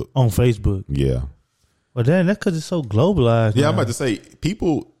Facebook. On Facebook. Yeah. Well, then that's because it's so globalized. Yeah, now. I'm about to say,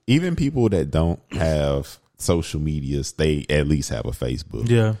 even people that don't have social medias, they at least have a Facebook.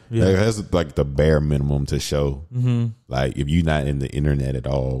 Yeah. Like, that's like the bare minimum to show. Like, if you're not in the internet at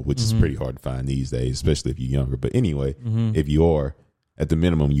all, which is pretty hard to find these days, especially if you're younger. But anyway, if you are, at the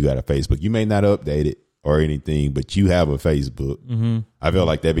minimum, you got a Facebook. You may not update it or anything, but you have a Facebook. I feel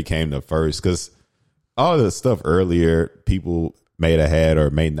like that became the first, because all the stuff earlier, people may have had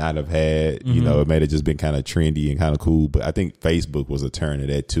or may not have had, you know, it may have just been kind of trendy and kind of cool. But I think Facebook was a turn of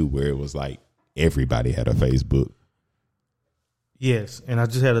that too, where it was like everybody had a Facebook. Yes, and I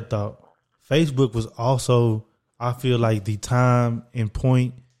just had a thought. Facebook was also, I feel like, the time and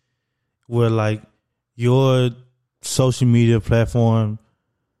point where, like, your social media platform,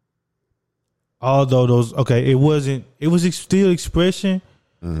 although it was still expression,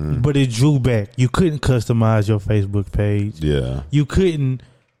 but it drew back. You couldn't customize your Facebook page. Yeah. You couldn't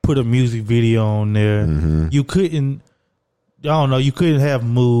put a music video on there. You couldn't, I don't know, you couldn't have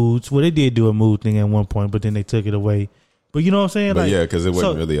moods. Well, they did do a mood thing at one point, but then they took it away. But you know what I'm saying? But like, yeah, because it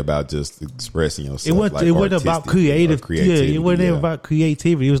wasn't really about just expressing yourself. It wasn't about creativity. Yeah, it wasn't about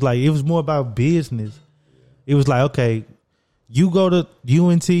creativity. It was more about business. It was like, okay, you go to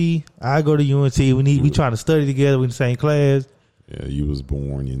UNT, I go to UNT. We trying to study together. We in the same class. Yeah, you was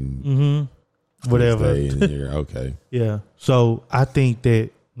born in whatever. Okay. Yeah. So I think that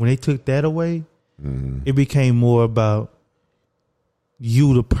when they took that away, it became more about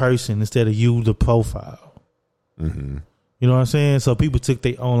you, the person, instead of you, the profile. You know what I'm saying? So people took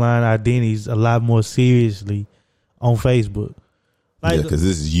their online identities a lot more seriously on Facebook. Like, yeah, because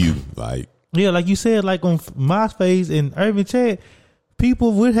this is you. Like, yeah, like you said, like on MySpace and Urban Chat,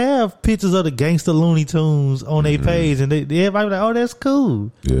 people would have pictures of the gangster Looney Tunes on their page, and everybody was like, "Oh, that's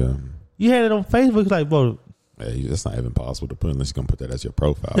cool." Yeah, you had it on Facebook, like, bro, hey, that's not even possible to put unless you're gonna put that as your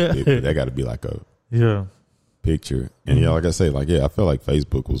profile. That got to be like a picture. And yeah, like I say, like I feel like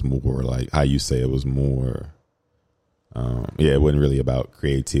Facebook was more like how you say it was more. It wasn't really about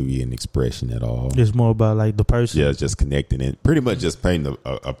creativity and expression at all. It's more about like the person. Yeah, it's just connecting it. Pretty much just painting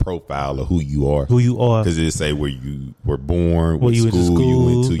a profile of who you are. Because it say where you were born, what school you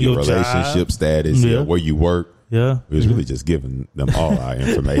went to, your relationship job status, where you work. Yeah. It was really just giving them all our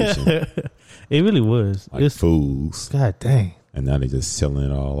information. It really was. Like it's fools. God dang. And now they're just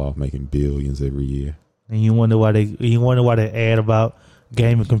selling it all off, making billions every year. And you wonder why they add about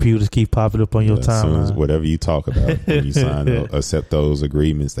gaming computers keep popping up on your timeline. Whatever you talk about, when you sign accept those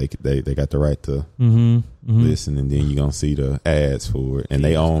agreements, they got the right to listen, and then you're gonna see the ads for it, and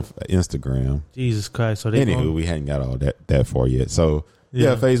they own Instagram. Jesus Christ! So anywho, we hadn't got all that far yet. So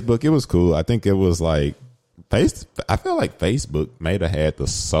yeah, Facebook, it was cool. I think it was like I feel like Facebook may have had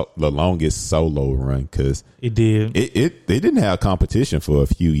the longest solo run because it did. They didn't have competition for a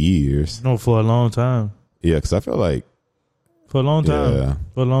few years. No, for a long time. Yeah, because I feel like. For a long time. Yeah.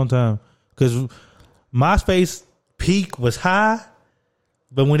 For a long time. Because MySpace peak was high,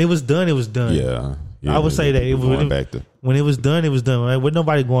 but when it was done, it was done. Yeah. I would say that when it was done, it was done. Right? With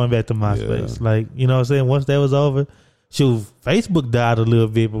nobody going back to MySpace. Yeah. Like, you know what I'm saying? Once that was over, shoot, Facebook died a little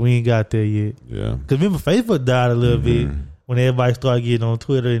bit, but we ain't got there yet. Yeah. Because remember, Facebook died a little bit when everybody started getting on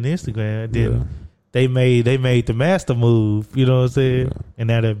Twitter and Instagram. Then they made the master move, you know what I'm saying? Yeah. And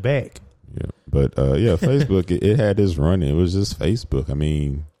now they're back. Yeah, but Facebook, it had this run. It was just Facebook. I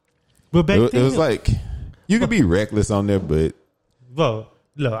mean, but back then, it was like you could be reckless on there, but bro,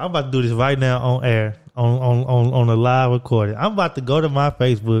 look, I'm about to do this right now on air, on a live recording. I'm about to go to my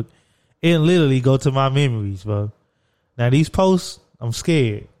Facebook and literally go to my memories, bro. Now these posts, I'm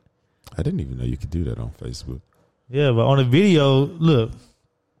scared. I didn't even know you could do that on Facebook. Yeah, but on the video, look.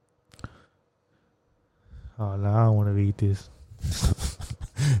 Oh no, I don't want to read this.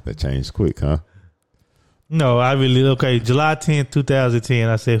 That changed quick, huh? No, July 10th, 2010,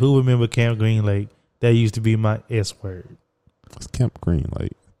 I said, who remember Camp Green Lake? That used to be my S word. What's Camp Green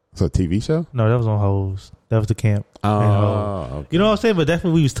Lake? It's a TV show? No, that was on Hoes. That was the camp. Oh, okay. You know what I'm saying? But that's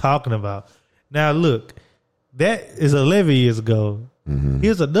what we was talking about. Now, look, that is 11 years ago.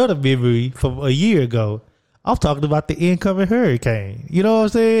 Here's another memory from a year ago. I'm talking about the incoming hurricane. You know what I'm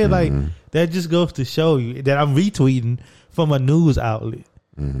saying? Like, that just goes to show you that I'm retweeting from a news outlet.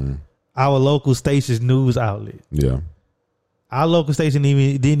 Our local station's news outlet. Yeah. Our local station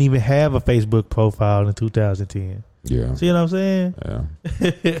didn't even have a Facebook profile in 2010. Yeah. See what I'm saying?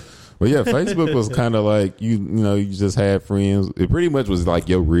 Yeah. Well, yeah, Facebook was kind of like, you know, you just had friends. It pretty much was like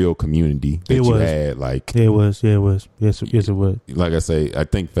your real community that you had. Like, it was. Yes, it was. Like I say, I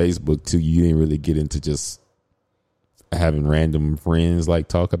think Facebook too, you didn't really get into just having random friends like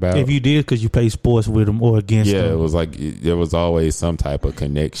talk about. If you did, because you play sports with them or against them. Yeah, it was like there was always some type of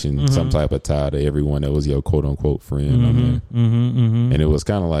connection, some type of tie to everyone that was your quote unquote friend. And it was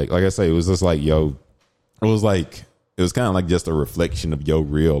kind of like I say, it was just like it was kind of like just a reflection of your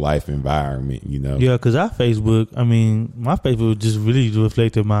real life environment, you know? Yeah, because my Facebook just really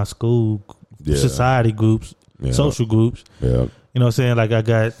reflected my school, society groups, social groups. Yeah. You know what I'm saying? Like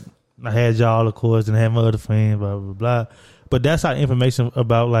I had y'all, of course, and I had my other friends, blah, blah, blah. But that's how information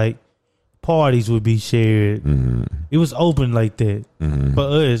about like parties would be shared. It was open like that. For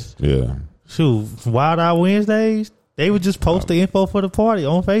us, shoot, Wild Out Wednesdays, they would just post the info for the party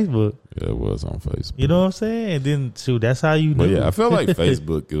on Facebook. Yeah, it was on Facebook. You know what I'm saying? And then, shoot, that's how you knew. But yeah, I feel like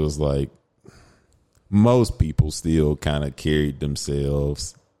Facebook, it was like most people still kind of carried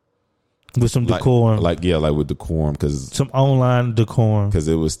themselves with some decorum. Like with decorum. Some online decorum. Because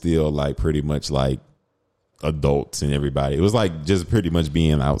it was still like pretty much like adults and everybody. It was like just pretty much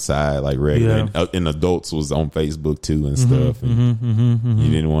being outside like regular. And adults was on Facebook too and stuff. And you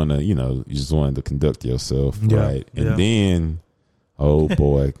didn't want to, you just wanted to conduct yourself right. And then, oh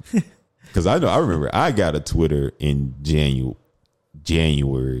boy. Because I remember I got a Twitter in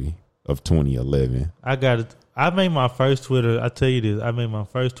January of 2011. I made my first Twitter. I tell you this. I made my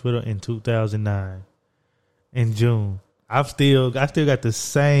first Twitter in 2009, in June. I still got the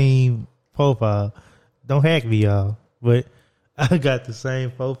same profile. Don't hack me, y'all. But I got the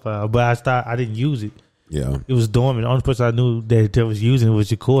same profile. But I didn't use it. Yeah, it was dormant. The only person I knew that was using it was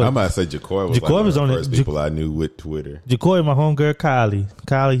JaCoy. I'm about to say JaCoy was one of the first people I knew with Twitter. JaCoy and my homegirl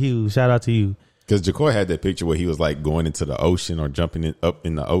Kylie Hughes. Shout out to you. Because JaCoy had that picture where he was like going into the ocean or jumping up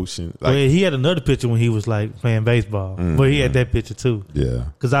in the ocean. Like, well, he had another picture when he was like playing baseball. But he had that picture too. Yeah.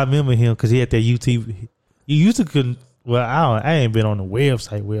 Because I remember him because he had that UTV. You used to well, I ain't been on the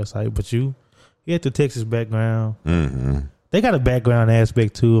website, but he had the Texas background. They got a background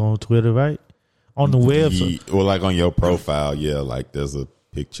aspect too on Twitter, right? On the website. Well, like on your profile, like there's a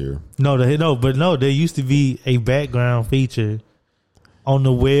picture. No, there used to be a background feature on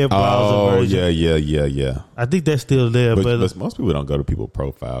the web browser version. Yeah. I think that's still there. But most people don't go to people's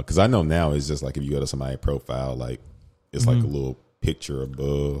profile. Because I know now it's just like if you go to somebody's profile, like it's like a little picture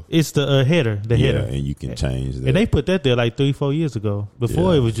above. It's the header. The header. And you can change that. And they put that there like 3-4 years ago.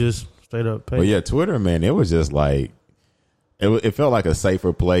 Before it was just straight up page. But yeah, Twitter, man, it was just like, it felt like a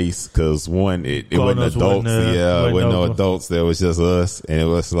safer place because one, it wasn't adults. Wasn't no adults. There was just us, and it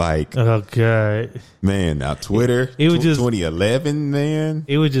was like, oh god, man. Now Twitter, it was just 2011, man.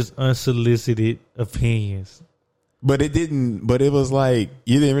 It was just unsolicited opinions. But it didn't. But it was like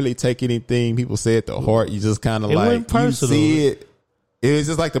you didn't really take anything people said to heart. You just kind of like you see it. It was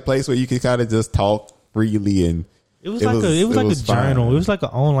just like the place where you could kind of just talk freely and. It was like a journal. It was like an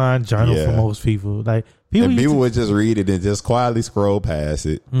online journal for most people. Like people would just read it and just quietly scroll past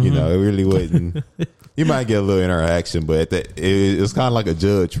it. You know, it really wouldn't. You might get a little interaction, but it was kind of like a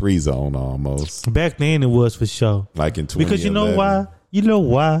judge-free zone almost. Back then, it was for sure. Like in 2011. Because you know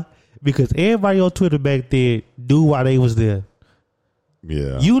why? Because everybody on Twitter back then knew why they was there.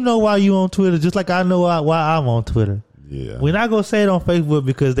 Yeah. You know why you on Twitter, just like I know why I'm on Twitter. Yeah. We're not going to say it on Facebook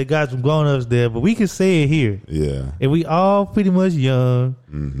because they got some grown-ups there, but we can say it here. Yeah. And we all pretty much young.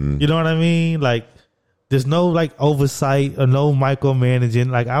 You know what I mean? Like, there's no, like, oversight or no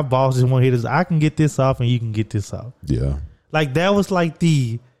micromanaging. Like, our bosses want to hear this. I can get this off and you can get this off. Yeah. Like, that was like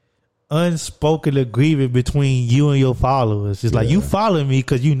the unspoken agreement between you and your followers. It's like, you follow me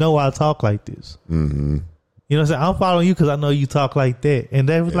because you know I talk like this. You know what I'm saying? I'm following you because I know you talk like that. And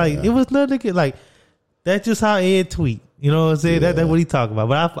that was like, it was nothing to get, like, that's just how Ed tweet. You know what I'm saying? That's what he talk about.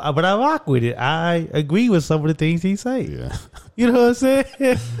 But I rock with it. I agree with some of the things he say. Yeah. You know what I'm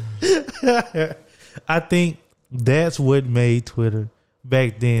saying? I think that's what made Twitter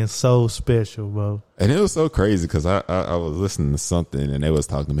back then so special, bro. And it was so crazy because I was listening to something and they was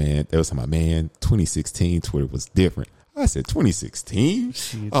talking about, man, 2016 Twitter was different. I said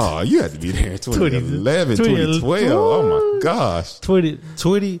 2016? Oh, you had to be there in 2011, 2012. Oh my gosh.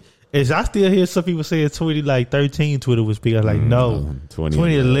 20 I still hear some people saying 2013 Twitter was big. I'm like, no.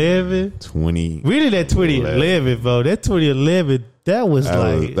 2011. Really, that 2011, bro. That 2011, that was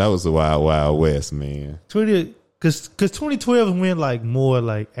like that was the wild west, man. Because 2012 is when like more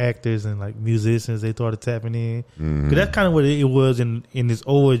like actors and like musicians they started tapping in. Because that's kind of what it was in its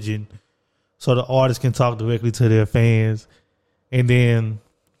origin. So the artists can talk directly to their fans, and then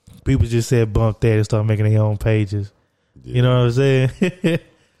people just said bump that and start making their own pages. Yeah. You know what I'm saying?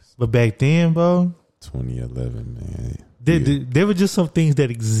 But back then, bro, 2011, man, there were just some things that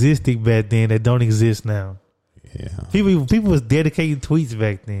existed back then that don't exist now. Yeah, people was dedicating tweets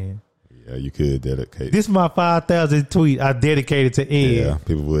back then. Yeah, you could dedicate. This is my 5,000 tweet I dedicated to Ed. Yeah,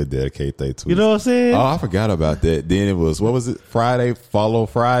 people would dedicate their tweets. You know what I'm saying? Oh, I forgot about that. Then it was, what was it? Follow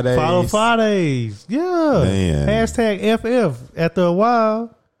Fridays. Follow Fridays. Yeah. Man. Hashtag FF after a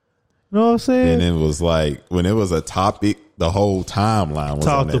while. You know what I'm saying? And it was like, when it was a topic, the whole timeline was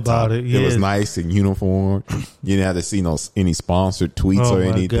talked on that about topic. it. Yeah. It was nice and uniform. You didn't have to see any sponsored tweets or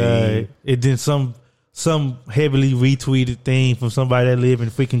anything. God. It did some heavily retweeted thing from somebody that lived in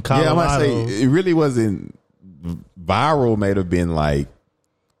freaking Colorado. Yeah, I might say it really wasn't viral. May have been like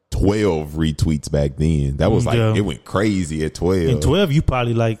 12 retweets back then. That was like it went crazy at 12. In 12, you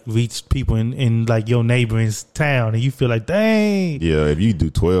probably like reached people in like your neighboring town, and you feel like, dang. Yeah, if you do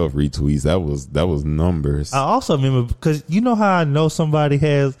 12 retweets, that was numbers. I also remember, because you know how I know somebody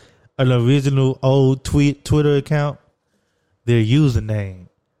has an original old Twitter account, their username.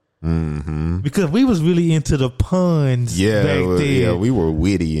 Mm-hmm. Because we was really into the puns back then. Yeah, we were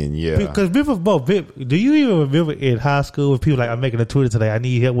witty and Because do you even remember in high school when people like, I'm making a Twitter today, I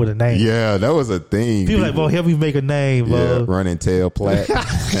need help with a name? Yeah, that was a thing. People like, bro, help me make a name, bro. Yeah, Running Tail Platt.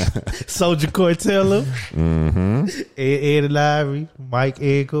 Soldier Cortella. Mm-hmm. Ed and Ivory, Mike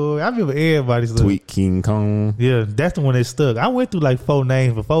Edgar. I remember everybody's Tweet King Kong. Yeah, that's the one that stuck. I went through like 4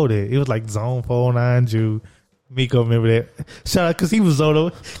 names before that. It was like Zone 49 Jew. Miko, remember that? Shout out because he was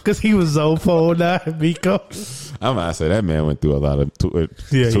Zone 49. Miko. I might say that man went through a lot of Twitter.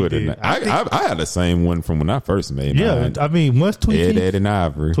 Did. I had the same one from when I first made mine. I mean, once Ed and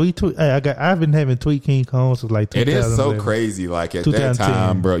Ivory. Tweet. Hey, I've been having Tweet King Kong since like 2000. It is so crazy. Like at that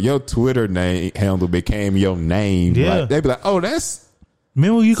time, bro, your Twitter name handle became your name. Yeah, like, they'd be like, "Oh, that's."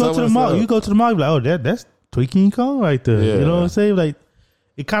 Remember when you go to the mall? You go to the mall, you be like, "Oh, that's Tweet King Kong right there." Yeah. You know what I'm saying? Like,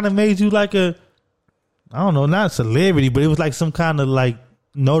 it kind of made you like a, I don't know, not a celebrity, but it was like some kind of like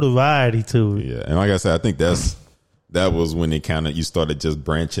notoriety to it. Yeah, and like I said, I think that was when it kind of, you started just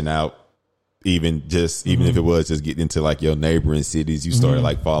branching out, even if it was just getting into like your neighboring cities. You started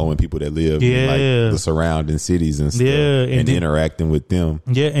like following people that live in like the surrounding cities and stuff, and interacting with them.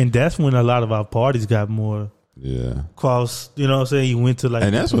 Yeah, and that's when a lot of our parties got more. Yeah, cross. You know what I'm saying? You went to like,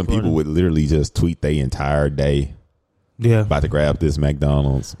 and that's when people would literally just tweet their entire day. Yeah, about to grab this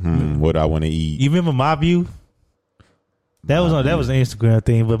McDonald's. What do I want to eat? You remember My View? That was an Instagram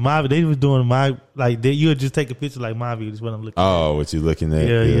thing, but they was doing you would just take a picture like My View. That's what I'm looking. Oh, what you looking at?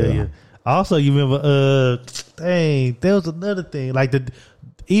 Yeah. Also, you remember? There was another thing like the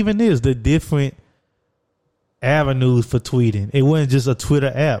different avenues for tweeting. It wasn't just a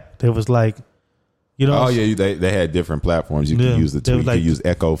Twitter app. There was like, you know. Oh yeah, they had different platforms. You could use the tweet. You could use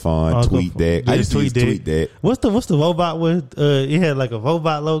EchoFon, TweetDeck. I used to use TweetDeck. What's the robot with? It had like a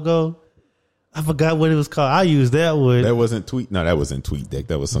robot logo. I forgot what it was called. I used that one. That wasn't Tweet. No, that wasn't TweetDeck.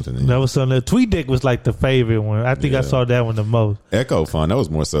 That was something else. That was something. TweetDeck was like the favorite one. I think I saw that one the most. EchoFon. That was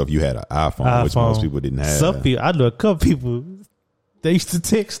more so if you had an iPhone, which most people didn't have. Some people, I know a couple people. They used to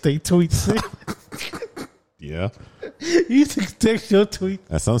text their tweets. Yeah. You used to text your tweet.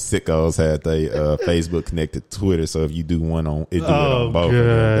 And some sickos had their Facebook connected to Twitter, so if you do one on, it do it on both.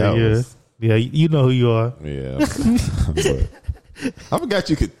 God, yeah, you know who you are. Yeah. I forgot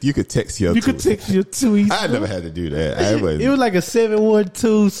you could text your. You could text your tweets. I never had to do that. It was like a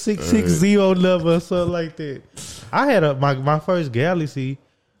 712-660 number or something like that. I had my first Galaxy,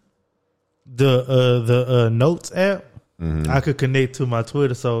 the Notes app. Mm-hmm. I could connect to my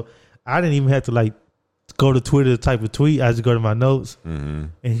Twitter, so I didn't even have to like go to Twitter to type a tweet. I just go to my notes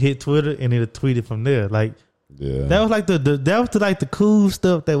and hit Twitter, and it'll tweet it from there. Like, that was like the cool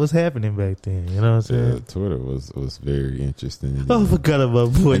stuff that was happening back then. You know what I'm saying? Yeah, Twitter was very interesting. I forgot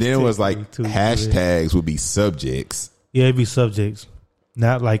about boy. And then it was like hashtags would be subjects. Yeah, it'd be subjects,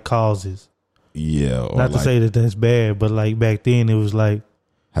 not like causes. Yeah, or not to say that that's bad, but like back then it was like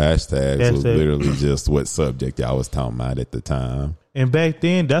hashtags was literally just what subject I was talking about at the time. And back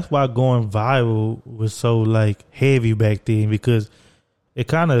then, that's why going viral was so like heavy back then, because it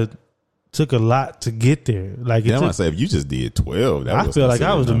kind of took a lot to get there. Like I'm gonna say if you just did 12, I feel like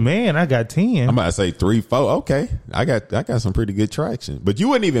I was the man. I got 10. I'm about to say 3, 4. Okay, I got some pretty good traction. But you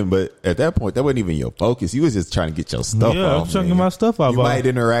wouldn't even. But at that point, that wasn't even your focus. You was just trying to get your stuff Yeah, off. I'm trying to get my stuff off. You might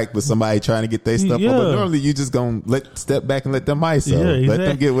interact with somebody trying to get their stuff off, but normally you just gonna step back and let them ice up. Yeah, exactly. Let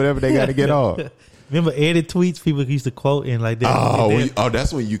them get whatever they got to get off. Remember edit tweets people used to quote and like that.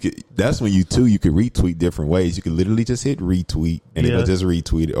 That's when you could. That's when you could retweet different ways. You could literally just hit retweet and it'll just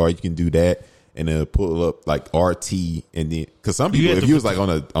retweet it, or you can do that and then pull up like RT and then because some people, if you was like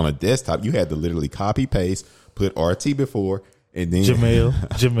on a desktop, you had to literally copy paste, put RT before, and then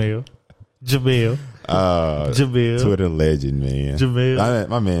Jamel. Twitter legend, man. Jamel.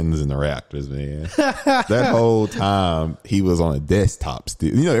 My man was in the Raptors, man. That whole time he was on a desktop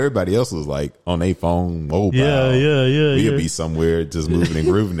still. You know, everybody else was like on their phone, mobile. Yeah. We'd be somewhere just moving and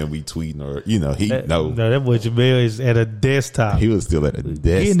grooving and we tweeting or, you know, No, that boy Jamel is at a desktop. He was still at a desktop.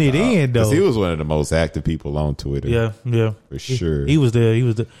 Getting it in, though. He was one of the most active people on Twitter. Yeah. For sure. He was there.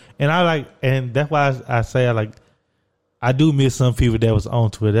 And that's why I say I do miss some people that was on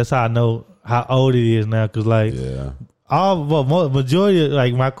Twitter. That's how I know how old it is now. Cause like majority,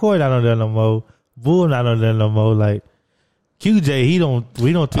 like my core not on there no more. Bull not on there no more. Like QJ, we don't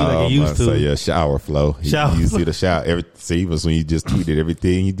tweet like he used to. So shower flow. You see the shower. See, was when you just tweeted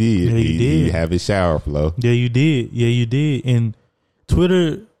everything you did. Yeah, you did. You have his shower flow. Yeah, you did. And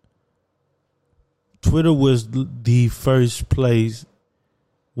Twitter was the first place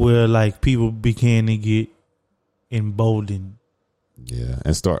where like people began to get emboldened. Yeah,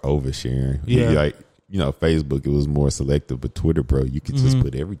 and start oversharing. Yeah. Like, you know, Facebook, it was more selective, but Twitter, bro, you could just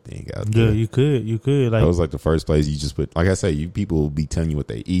put everything out there. Yeah, you could. Like, that was like the first place you just put, like I say, people will be telling you what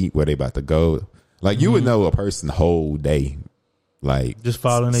they eat, where they about to go. Like, you would know a person whole day. Like, just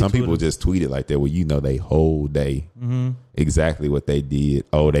following some people just tweet it like that, where you know they whole day exactly what they did.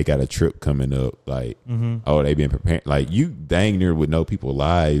 Oh, they got a trip coming up. Like, oh, they been preparing. Like, you dang near would know people's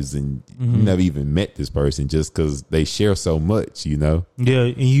lives, and you never even met this person just because they share so much. You know? Yeah,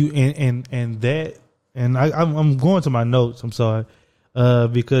 and you and that, and I'm going to my notes. I'm sorry,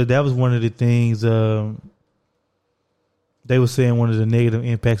 because that was one of the things they were saying, one of the negative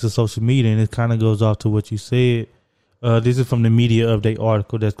impacts of social media, and it kind of goes off to what you said. This is from the Media Update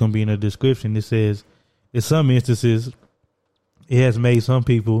article that's going to be in the description. It says, in some instances, it has made some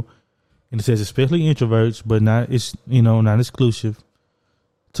people, and it says especially introverts, but not exclusive,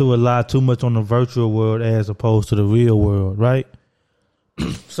 to rely too much on the virtual world as opposed to the real world, right?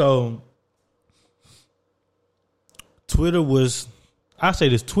 So, Twitter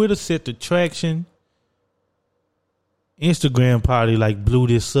set the traction. Instagram probably like blew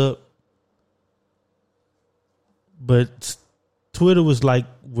this up. But Twitter was like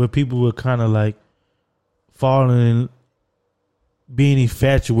where people were kind of like falling and being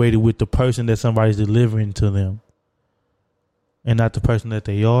infatuated with the person that somebody's delivering to them and not the person that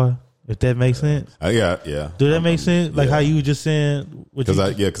they are. If that makes sense. Yeah. Do that make sense? Like how you were just saying?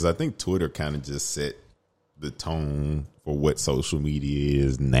 Because I think Twitter kind of just set the tone for what social media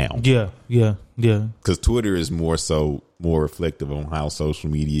is now. Yeah. Because Twitter is more reflective on how social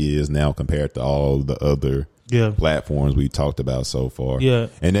media is now compared to all the other platforms we talked about so far. Yeah.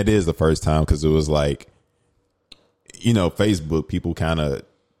 And that is the first time, because it was like, you know, Facebook, people kind of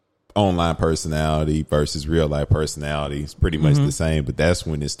online personality versus real life personality is pretty much the same, but that's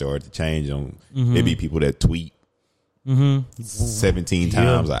when it started to change on maybe people that tweet 17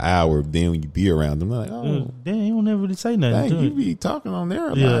 times an hour. Then when you be around them, like, oh, damn, you don't never really say nothing. Dang, you be talking on there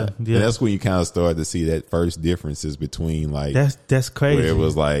a lot. And that's when you kind of started to see that first differences between like that's crazy. Where it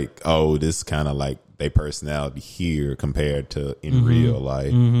was like, oh, this kind of like their personality here compared to in real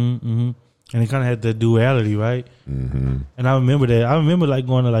life. And it kind of had the duality, right? And I remember that. I remember like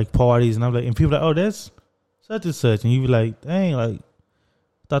going to like parties, and I'm like, and people like, oh, that's such and such, and you be like, dang, like,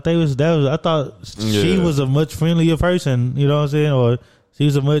 I thought she was a much friendlier person. You know what I'm saying? Or she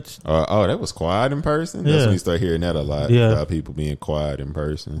was a much. That was quiet in person. That's when you start hearing that a lot about people being quiet in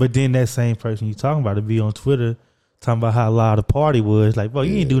person. But then that same person you talking about to be on Twitter talking about how loud the party was. Like, bro,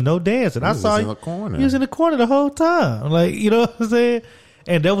 you ain't do no dancing. I saw you in the corner. He was in the corner the whole time. Like, you know what I'm saying?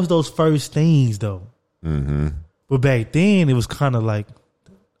 And that was those first things, though. But back then, it was kind of like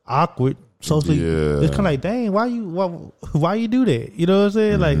awkward. Socially, it's kind of like, dang, why you do that? You know what I'm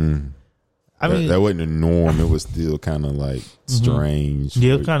saying? Like, I mean, that wasn't the norm. It was still kind of like strange.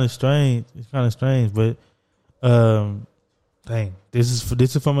 Yeah, it's kind of strange. It's kind of strange, but dang, this is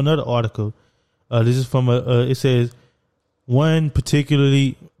from another article. This is from it says one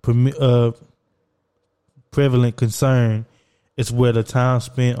particularly prevalent concern is where the time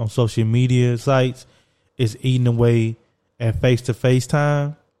spent on social media sites is eating away at face-to-face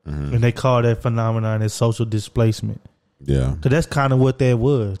time. And they call that phenomenon as social displacement. Yeah. Because that's kind of what that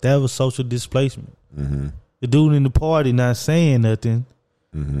was. That was social displacement. The dude in the party not saying nothing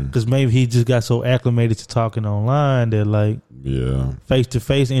because maybe he just got so acclimated to talking online that like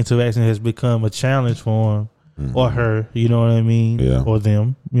face-to-face interaction has become a challenge for him or her, you know what I mean? Yeah. Or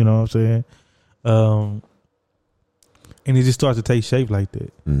them, you know what I'm saying? And it just starts to take shape like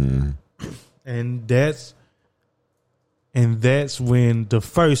that. And that's when the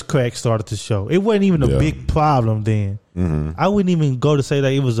first crack started to show. It wasn't even a big problem then. I wouldn't even go to say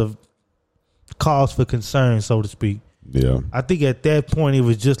that it was a cause for concern, so to speak. Yeah. I think at that point it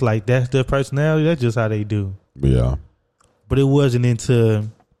was just like that's their personality. That's just how they do. Yeah. But it wasn't into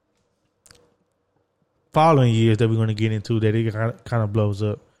following years that we're going to get into that it kind of blows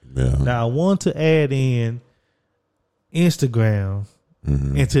up. Yeah. Now I want to add in Instagram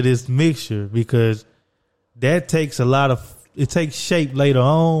into this mixture because that takes it takes shape later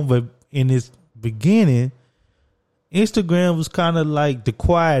on, but in its beginning, Instagram was kind of like the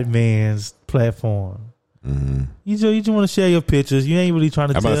quiet man's platform. You just want to share your pictures. You ain't really trying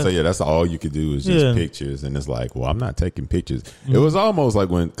to. I'm about to say, that's all you could do is just pictures, and it's like, well, I'm not taking pictures. It was almost like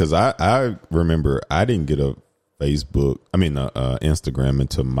because I remember I didn't get a Instagram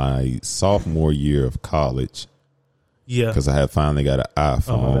until my sophomore year of college. Yeah, because I had finally got an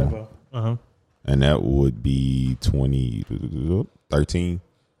iPhone. And that would be 2013.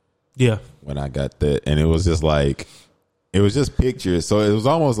 Yeah. When I got that. And it was just like, it was just pictures. So it was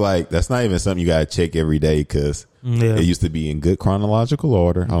almost like, that's not even something you got to check every day because it used to be in good chronological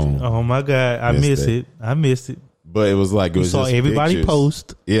order. Oh my God. I missed it. But it was like, it was saw just everybody pictures.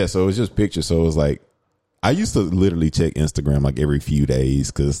 Post. Yeah. So it was just pictures. So it was like, I used to literally check Instagram like every few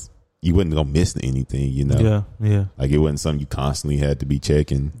days because you wasn't gonna miss anything, you know. Yeah, yeah. Like it wasn't something you constantly had to be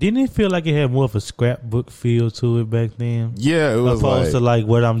checking. Didn't it feel like it had more of a scrapbook feel to it back then? Yeah, it was opposed to like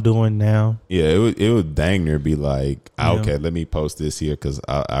what I'm doing now. Yeah, it would dang near be like, okay, let me post this here because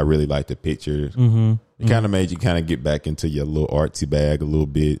I really like the picture. It kind of made you kind of get back into your little artsy bag a little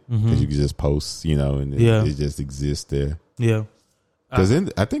bit because you could just post, you know, and it just exists there. Yeah,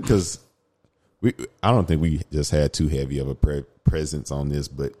 because I don't think we just had too heavy of a presence on this,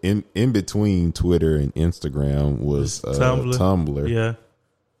 but in between Twitter and Instagram was Tumblr. Yeah,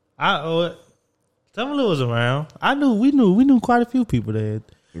 Tumblr was around. We knew quite a few people that had.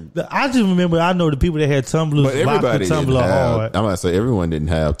 I just remember I know the people that had Tumblr. But everybody didn't have. I'm gonna say everyone didn't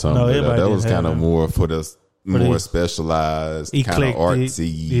have Tumblr. No, that was kind of more for the more specialized, kind of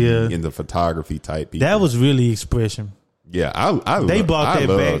artsy, in the photography type people. That was really expression. Yeah, I love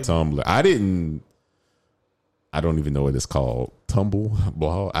Tumblr. I don't even know what it's called. Tumble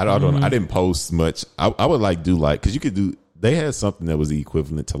blog. I don't. I didn't post much. I would because you could do. They had something that was the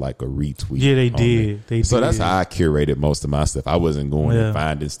equivalent to like a retweet. Yeah, they did. That's how I curated most of my stuff. I wasn't going and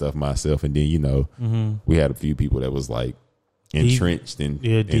finding stuff myself. And then we had a few people that was like entrenched deep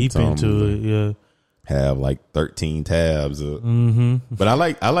Tumblr, into it. Yeah. Have like 13 tabs. But I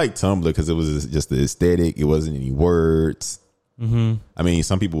like Tumblr because it was just the aesthetic. It wasn't any words. I mean,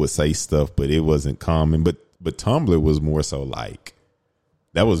 some people would say stuff, but it wasn't common. But Tumblr was more so like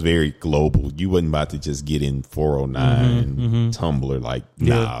that was very global. You wasn't about to just get in 409 Tumblr like,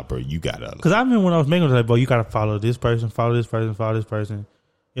 nah, bro, you gotta. Because I remember when I was making it, like, bro, you gotta follow this person, follow this person, follow this person.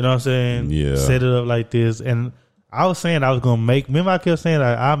 You know what I'm saying? Yeah. Set it up like this. And I was saying I was gonna remember I kept saying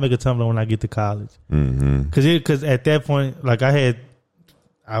I'll make a Tumblr when I get to college. Because at that point, like I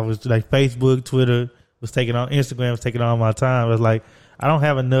was like Facebook, Twitter was taking on, Instagram was taking all my time. I was like, I don't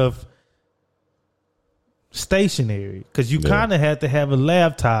have enough stationary because you kind of had to have a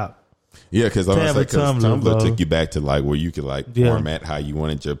laptop. Yeah, because Tumblr took you back to like where you could like format how you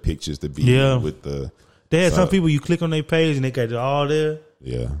wanted your pictures to be with the. They had some people you click on their page and they got it all there.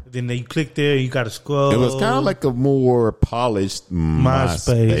 Yeah. Then you click there, you got to scroll. It was kind of like a more polished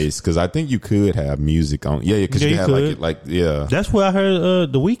MySpace because I think you could have music on. Yeah, because you had That's where I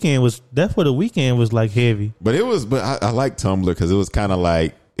heard The Weeknd was. That's where The Weeknd was like heavy. But I like Tumblr because it was kind of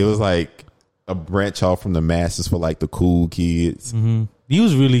like a branch off from the masses for like the cool kids. You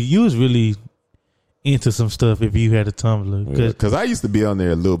was really into some stuff if you had a Tumblr because I used to be on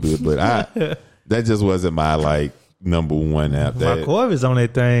there a little bit, but that just wasn't my like number one app. My Corvus on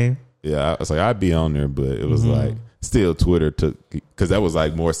that thing. Yeah, I was like I'd be on there, but it was like still Twitter took because that was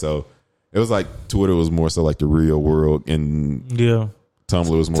like more so. It was like Twitter was more so like the real world, and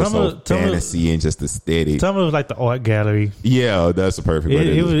Tumblr was more so fantasy and just aesthetic. Tumblr was like the art gallery. Yeah, that's the perfect way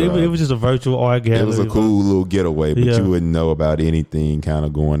to describe it. It was just a virtual art gallery. It was a cool little getaway, but you wouldn't know about anything kind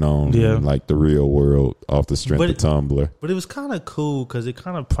of going on in like the real world off the strength of Tumblr. But it was kind of cool because it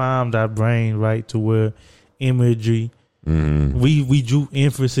kind of primed our brain right to where imagery We drew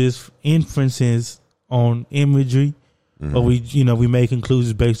inferences on imagery, or we made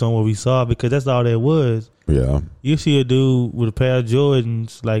conclusions based on what we saw, because that's all that was. Yeah. You see a dude with a pair of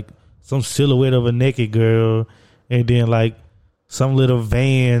Jordans, like some silhouette of a naked girl, and then like some little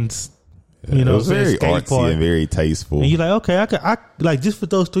Vans. It was very artsy and very tasteful. And you're like, okay, I like, just for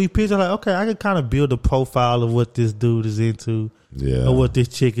those 3 pictures, like, okay, I can kind of build a profile of what this dude is into, or what this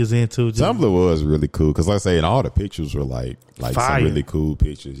chick is into. Tumblr was really cool because, like I say, and all the pictures were like some really cool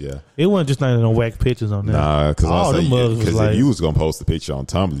pictures. Yeah, it wasn't just no whack pictures on there. Nah, because like, if you was gonna post a picture on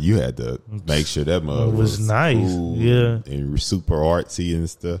Tumblr, you had to make sure that mug was nice, cool, and super artsy and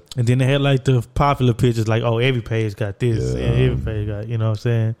stuff. And then they had like the popular pictures, like, oh, every page got this, and every page got, you know what I'm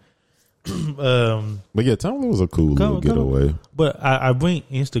saying. But yeah, Tumblr was a cool little getaway. But I bring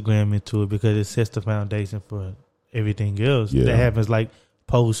Instagram into it because it sets the foundation for everything else that happens like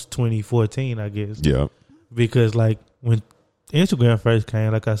post 2014, I guess. Yeah, because like when Instagram first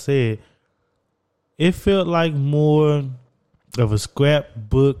came, like I said, it felt like more of a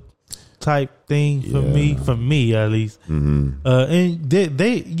scrapbook type thing for me at least. And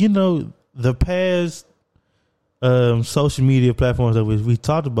they you know, the past social media platforms that we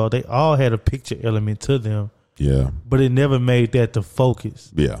talked about, they all had a picture element to them. Yeah. But it never made that the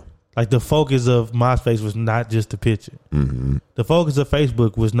focus. Yeah. Like the focus of MySpace was not just the picture. The focus of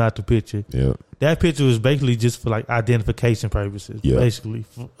Facebook was not the picture. Yeah. That picture was basically just for like identification purposes, basically,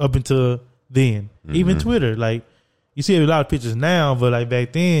 up until then. Even Twitter, like, you see a lot of pictures now, but like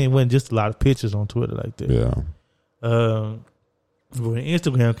back then, it wasn't just a lot of pictures on Twitter like that. Yeah. When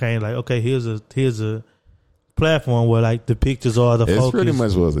Instagram came, like, okay, here's a platform where like the pictures are the focus. It pretty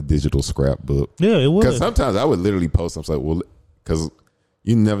much was a digital scrapbook. Yeah, it was. Because sometimes I would literally post something like, well, because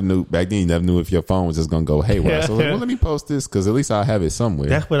you never knew back then. You never knew if your phone was just gonna go haywire. So like, well, let me post this because at least I have it somewhere.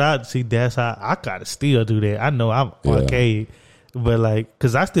 That's what I see. That's how I gotta still do that. I know I'm archaic, but like,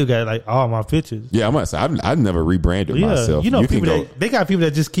 because I still got like all my pictures. Yeah, I must say I've never rebranded myself. You know, people they got people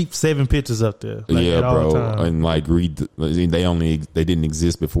that just keep 7 pictures up there. Like, bro, and like they didn't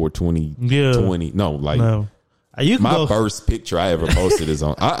exist before 2020. No. My first picture I ever posted is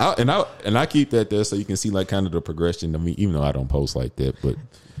on, I keep that there so you can see like kind of the progression of me, even though I don't post like that, but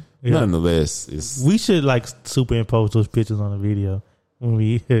nonetheless, we should like superimpose those pictures on the video when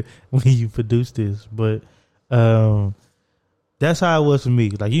you produce this. But that's how it was for me.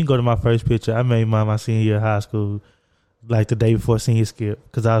 Like, you can go to my first picture. I made mine my senior year of high school, like the day before senior skip,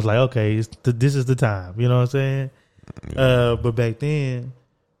 because I was like, okay, this is the time. You know what I'm saying? But back then,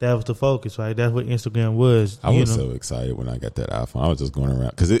 that was the focus, right? That's what Instagram was. I was so excited when I got that iPhone. I was just going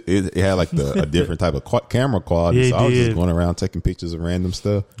around because it had like a different type of camera quality. So I was just going around taking pictures of random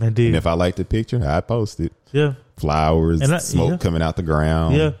stuff. And if I liked the picture, I'd post it. Yeah. Flowers, smoke coming out the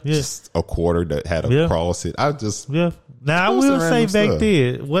ground. Yeah. Just a quarter that had a cross it. I just Now I will say back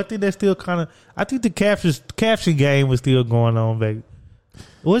then, one thing that still kind of, I think the caption game was still going on back.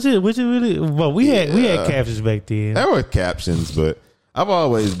 Was it really? Well, we had captions back then. There were captions, but I've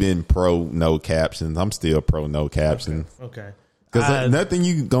always been pro no captions. I'm still pro no captions. Okay. Because nothing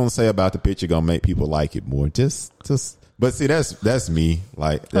you gonna say about the picture gonna make people like it more. Just. But see, that's me.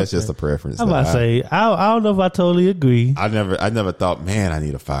 Like, that's just a preference. I'm about to say, I don't know if I totally agree. I never thought, man, I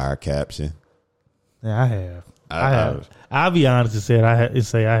need a fire caption. Yeah, I have. I'll be honest and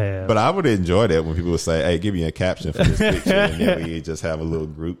say I have. But I would enjoy that when people would say, "Hey, give me a caption for this picture," and then we just have a little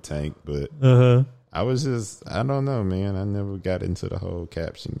group tank. But I don't know, man. I never got into the whole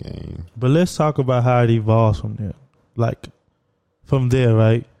caption game. But let's talk about how it evolves from there. Like, from there,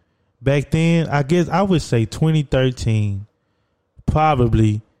 right? Back then, I guess I would say 2013,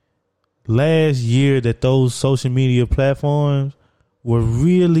 probably last year that those social media platforms were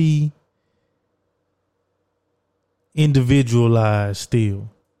really individualized still.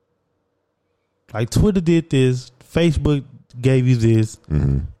 Like, Twitter did this, Facebook gave you this,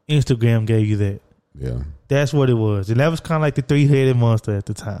 Instagram gave you that. Yeah. That's what it was. And that was kind of like the 3-headed monster at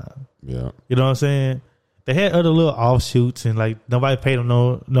the time. Yeah. You know what I'm saying? They had other little offshoots and like nobody paid them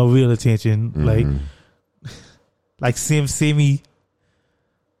no real attention. Like SimSimi.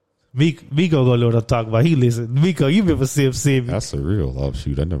 Miko gonna know what I'm talking about. He listen. Miko, you remember SimSimi? That's a real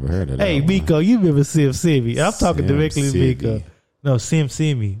offshoot. I never heard of that. Hey, Miko, you remember SimSimi? I'm talking directly to Miko. No,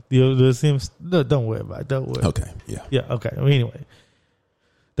 SimSimi. The Sims. No, don't worry about it. Don't worry. Okay. Yeah. Yeah. Okay. Well, anyway,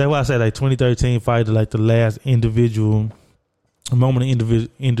 that's why I say like 2013 fighter, like the last moment of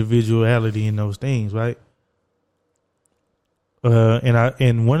individuality in those things, right?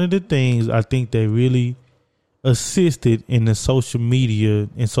 And one of the things I think that really assisted in the social media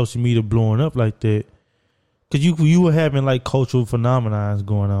blowing up like that, because you were having like cultural phenomena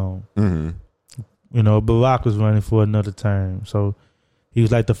going on. Barack was running for another term. So he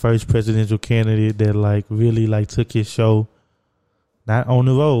was like the first presidential candidate that like really like took his show not on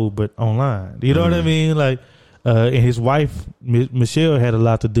the road but online. You know what I mean? Like, and his wife Michelle had a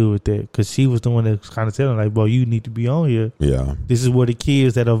lot to do with that because she was the one that was kind of telling like, "Bro, you need to be on here. Yeah, this is where the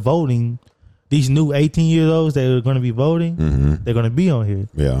kids that are voting, these new 18-year-olds that are going to be voting, they're going to be on here."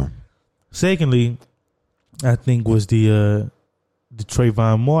 Yeah. Secondly, I think was the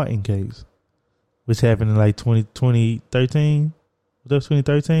Trayvon Martin case, which happened in like 2013. Was that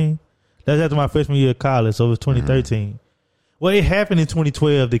 2013? That was after my freshman year of college, so it was 2013. Well, it happened in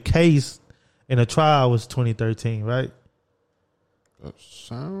 2012. The case and the trial was 2013, right? That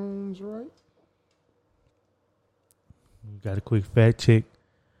sounds right. We got a quick fact check.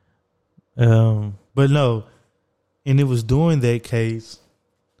 But no, and it was during that case,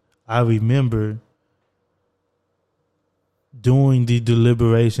 I remember during the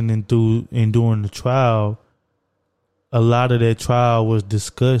deliberation and during the trial, a lot of that trial was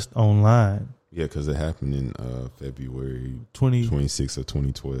discussed online. Yeah, because it happened in February 26th of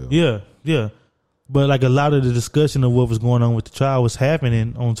 2012. Yeah. But like a lot of the discussion of what was going on with the trial was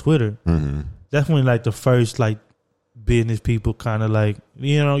happening on Twitter. Mm-hmm. That's when like the first like business people kind of like,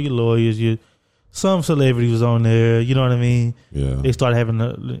 your lawyers, some celebrities was on there. You know what I mean? Yeah. They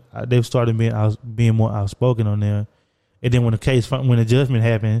started being more outspoken on there. And then when the judgment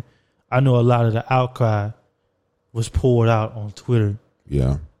happened, I know a lot of the outcry was poured out on Twitter.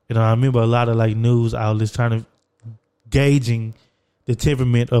 Yeah. I remember a lot of like news outlets trying to gauging the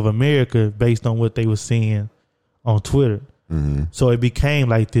temperament of America based on what they were seeing on Twitter. Mm-hmm. So it became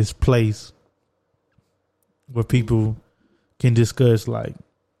like this place where people can discuss like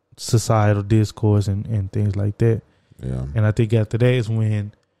societal discourse and things like that. Yeah. And I think after that is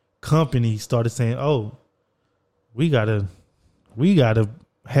when companies started saying, "Oh, we gotta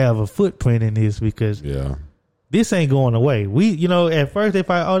have a footprint in this because this ain't going away." At first they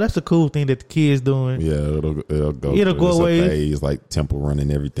thought, "Oh, that's a cool thing that the kids doing." Yeah, it'll go away. It's like Temple Run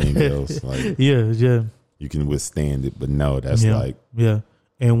and everything else. Like, yeah, you can withstand it, but no, that's like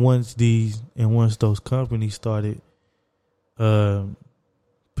And once those companies started paying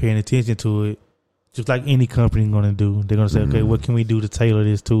attention to it, just like any company going to do, they're going to say, "Okay, what can we do to tailor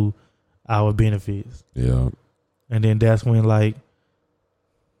this to our benefits?" Yeah. And then that's when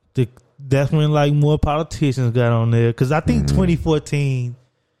more politicians got on there, because I think 2014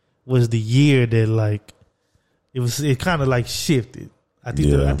 was the year that like it kind of like shifted. I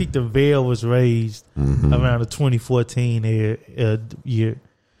think the veil was raised around the 2014 year,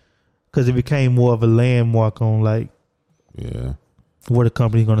 because it became more of a landmark on like what a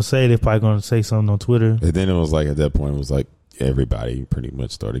company's going to say. They're probably going to say something on Twitter. And then it was like at that point it was like everybody pretty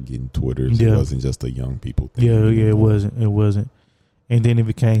much started getting Twitters. It wasn't just a young people thing. Yeah, it wasn't. And then it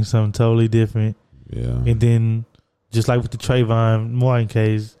became something totally different. Yeah. And then just like with the Trayvon Martin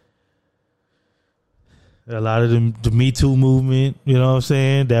case, a lot of the Me Too movement, you know what I'm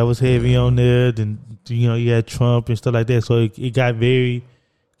saying, that was heavy on there. Then you had Trump and stuff like that. So it got very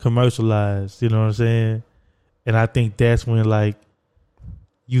commercialized, you know what I'm saying? And I think that's when like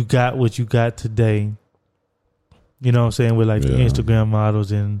you got what you got today. You know what I'm saying? With like the Instagram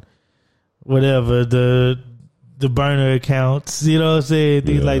models and whatever, the burner accounts, you know what I'm saying?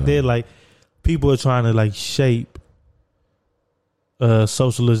 Things like that. Like people are trying to like shape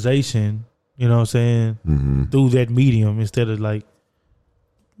socialization, you know what I'm saying, through that medium instead of like,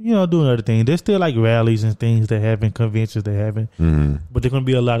 doing other things. There's still like rallies and things that happen, conventions that happen, but there's going to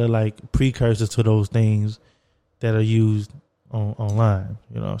be a lot of like precursors to those things that are used online,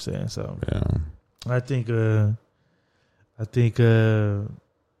 you know what I'm saying? So I think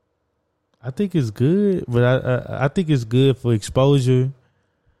it's good, but I think it's good for exposure.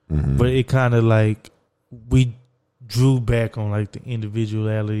 But it kind of like we drew back on like the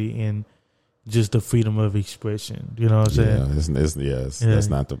individuality and just the freedom of expression. You know what I'm saying? That's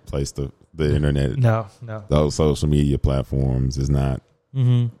not the place the internet. No. Those social media platforms is not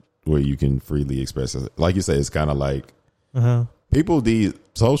where you can freely express it. Like you say, it's kind of like people. These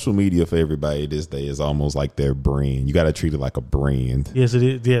social media for everybody this day is almost like their brand. You got to treat it like a brand. Yes, it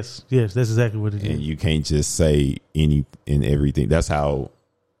is. Yes, that's exactly what it is. And you can't just say any and everything. That's how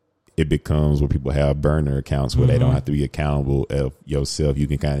it becomes where people have burner accounts where they don't have to be accountable of yourself. You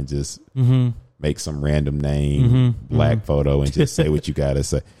can kind of just make some random name, black photo, and just say what you got to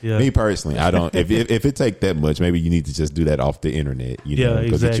say. Me personally, I don't. If it take that much, maybe you need to just do that off the internet.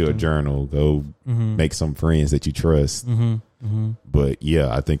 Go get you a journal. Go make some friends that you trust. But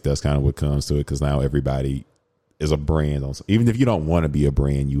I think that's kind of what comes to it, because now everybody is a brand. Even if you don't want to be a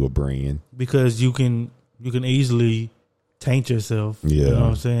brand, you a brand, because you can easily taint yourself. Yeah. You know what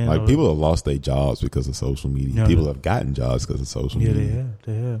I'm saying? Like people have lost their jobs because of social media. Yeah. People have gotten jobs because of social media.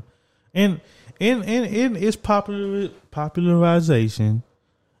 They have. And its popularization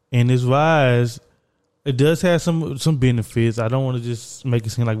and its rise, it does have some benefits. I don't want to just make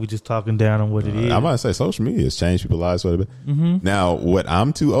it seem like we're just talking down on what it is. I'm about to say social media has changed people's lives quite a bit. Now, what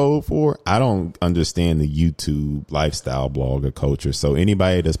I'm too old for, I don't understand the YouTube lifestyle blogger culture. So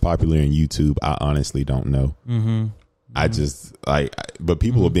anybody that's popular in YouTube, I honestly don't know. I just but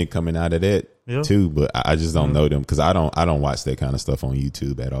people have been coming out of that too, but I just don't know them because I don't watch that kind of stuff on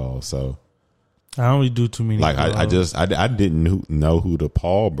YouTube at all. So I don't really do too many. Like I didn't know who the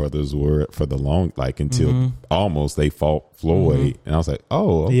Paul brothers were for the long until almost they fought Floyd, and I was like,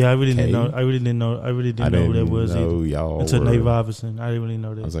 oh okay. Yeah, I really didn't know. I really didn't know who that was until Nate Robinson. I didn't really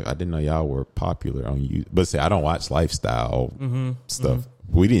know that. I was like, I didn't know y'all were popular on YouTube. But see, I don't watch lifestyle stuff.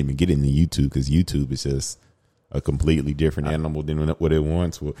 We didn't even get into YouTube because YouTube is just a completely different animal than what it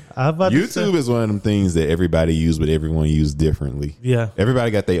once was. YouTube is one of them things that everybody use, but everyone use differently. Yeah,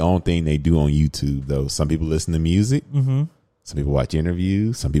 everybody got their own thing they do on YouTube. Though some people listen to music, some people watch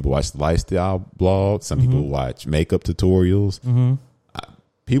interviews, some people watch lifestyle blogs, some people watch makeup tutorials.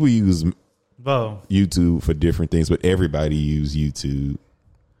 People use YouTube for different things, but everybody use YouTube.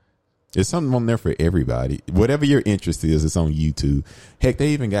 There's something on there for everybody. Whatever your interest is, it's on YouTube. Heck, they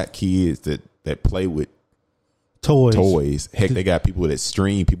even got kids that play with toys. Heck, they got people that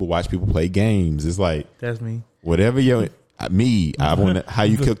stream. People watch people play games. It's like that's me. Whatever I want how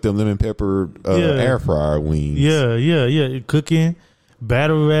you cook them lemon pepper air fryer wings. Yeah. Cooking,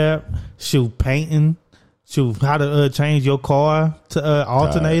 battle rap, painting, how to change your car to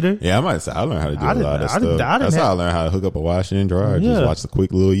alternator. I might say I learned how to do a lot of stuff. That's how I learned how to hook up a washer and dryer. Just watch the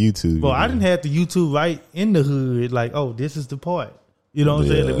quick little YouTube. Well, I didn't have the YouTube right in the hood. Like, oh, this is the part. You know what I'm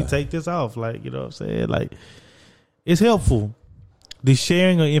saying? Let me take this off. Like, you know what I'm saying? Like, it's helpful. The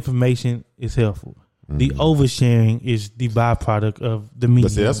sharing of information is helpful. The oversharing is the byproduct of the media.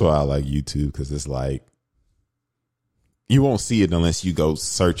 But see, that's why I like YouTube, because it's like you won't see it unless you go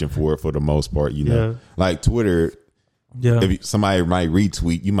searching for it for the most part. You know, like Twitter. Yeah, if somebody might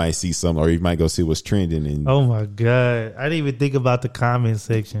retweet, you might see something, or you might go see what's trending. And oh my god, I didn't even think about the comment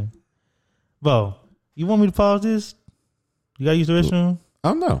section. Bro, you want me to pause this? You gotta use the restroom?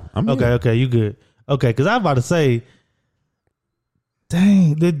 Oh no, I'm okay. Here. Okay, you good? Okay, because I was about to say,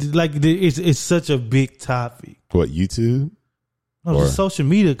 dang, it's such a big topic. What, YouTube? No, just social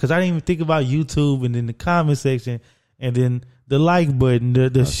media. Because I didn't even think about YouTube, and then the comment section, and then the like button,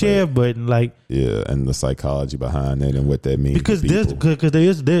 the share button, like and the psychology behind it and what that means. Because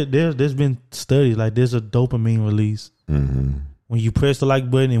there's been studies, like there's a dopamine release when you press the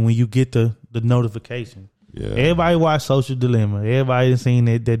like button and when you get the notification. Yeah, everybody watched Social Dilemma. Everybody has seen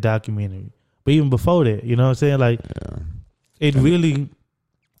that documentary. But even before that, you know what I'm saying? Like, it really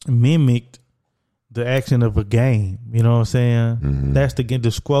mimicked the action of a game. You know what I'm saying? That's the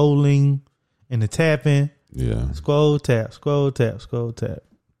scrolling and the tapping. Yeah. Scroll, tap, scroll, tap, scroll, tap.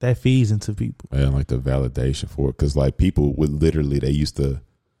 That feeds into people. And like the validation for it. Because like people would literally, they used to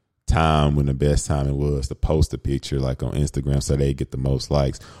time when the best time it was to post a picture like on Instagram so they get the most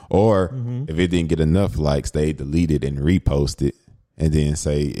likes. Or if it didn't get enough likes, they delete it and repost it. And then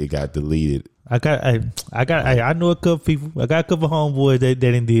say it got deleted. I know a couple people. I got a couple homeboys that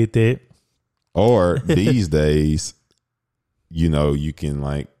did that. Or these days, you know, you can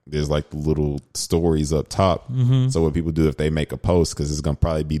like there's like the little stories up top. So what people do if they make a post, because it's gonna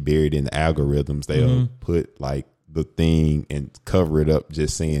probably be buried in the algorithms, they'll put like the thing and cover it up,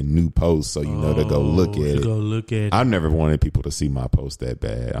 just saying new post, so you know to go look at it. Go look at it. I've never wanted people to see my post that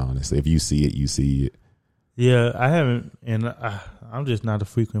bad. Honestly, if you see it, you see it. Yeah, I haven't, and I'm just not a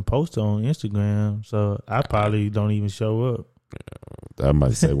frequent poster on Instagram, so I probably don't even show up. I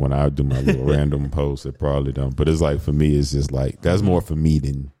might say when I do my little random posts, it probably don't. But it's like for me, it's just like that's more for me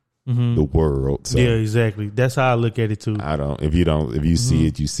than the world. So yeah, exactly. That's how I look at it too. I don't. If you see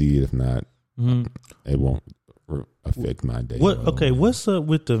it, you see it. If not, it won't affect my day. What's up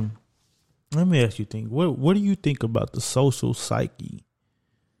with the? Let me ask you. What do you think about the social psyche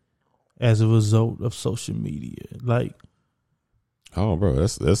as a result of social media? Like, oh, bro,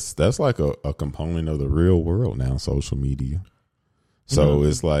 that's like a component of the real world now. Social media. So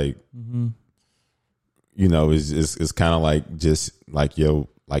it's like, you know, it's kind of like just like your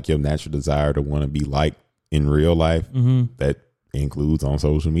natural desire to want to be liked in real life. That includes on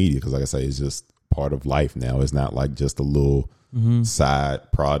social media, because like I say, it's just part of life now. It's not like just a little side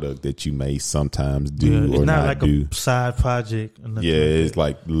product that you may sometimes do or not like do. A side project. Yeah, it's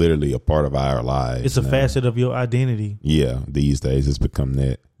like literally a part of our lives. It's a facet of your identity. Yeah, these days it's become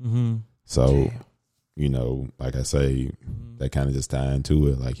that. So, you know, like I say, that kind of just tie into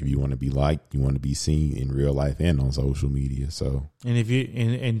it. Like if you want to be liked, you want to be seen in real life and on social media. So, and if you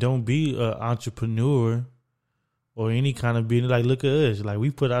and don't be an entrepreneur or any kind of business, like look at us, like we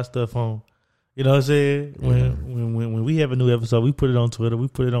put our stuff on. You know what I'm saying? When we have a new episode, we put it on Twitter, we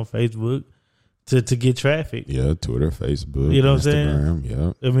put it on Facebook to get traffic. Yeah, Twitter, Facebook, you know Instagram, what I'm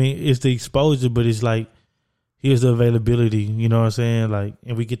saying? Yeah. I mean, it's the exposure, but it's like, here's the availability, you know what I'm saying? Like,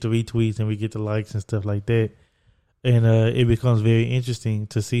 and we get the retweets and we get the likes and stuff like that. And it becomes very interesting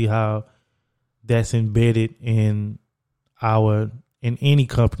to see how that's embedded in any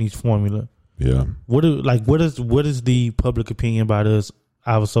company's formula. Yeah. What is the public opinion about us,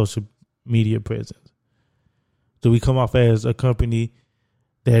 our social media presence? Do we come off as a company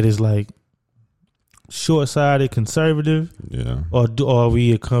that is like short-sighted, conservative? Yeah. Or are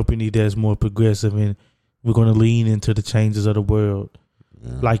we a company that's more progressive and we're going to lean into the changes of the world?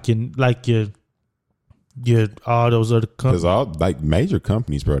 Yeah. Like all those other companies. Because all like major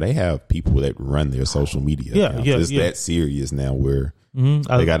companies, bro, they have people that run their social media. Yeah. It's that serious now where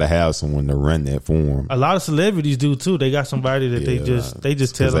they got to have someone to run that for them. A lot of celebrities do too. They got somebody that they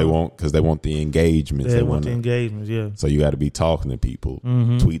just tell them because they want the engagements. They want the engagements. Yeah. So you got to be talking to people,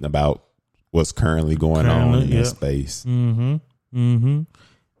 tweeting about what's currently going on in that space. And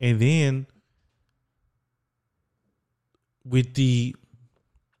then with the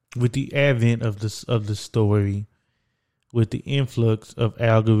advent of the story, with the influx of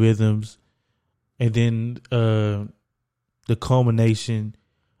algorithms, and then the culmination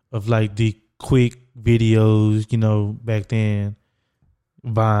of like the quick videos, you know, back then,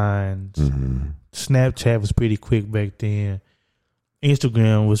 Vines, Snapchat was pretty quick back then,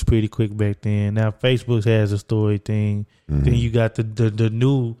 Instagram was pretty quick back then. Now Facebook has a story thing. Then you got the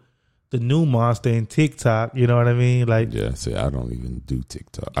new monster in TikTok. You know what I mean? Like, yeah. See, I don't even do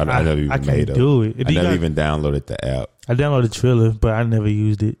TikTok. I never even can't do it. I never even downloaded the app. I downloaded Triller, but I never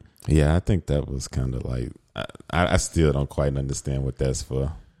used it. Yeah, I think that was kind of like I still don't quite understand what that's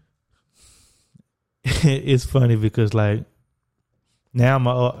for. It's funny because like now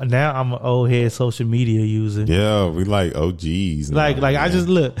I'm an old head social media user. Yeah, we like OGs. Like I just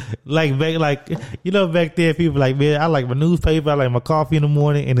look like back, like, you know, back there people like, man, I like my newspaper, I like my coffee in the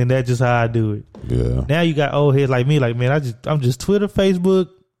morning, and then that's just how I do it. Yeah. Now you got old heads like me, like, man, I'm just Twitter, Facebook.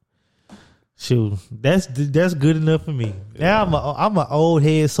 Shoot, that's good enough for me. Yeah. Now I'm an old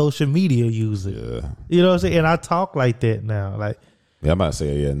head social media user. Yeah. You know what I'm saying? And I talk like that now. Like, yeah, I'm about to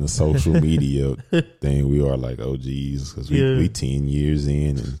say, in the social media thing, we are like OGs because we 10 years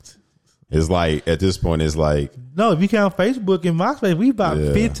in, and it's like at this point, it's like, no, if you count Facebook and MySpace, we about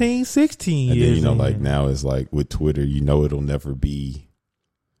 15, 16 and years. then, you know, in. like now it's like with Twitter, you know, it'll never be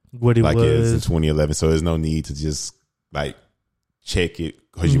what it like was it is in 2011. So there's no need to just like check it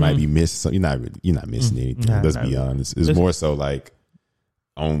because you might be missing something. You're not missing anything. Let's be honest. It's more so like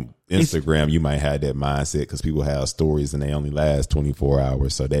on Instagram, you might have that mindset because people have stories and they only last 24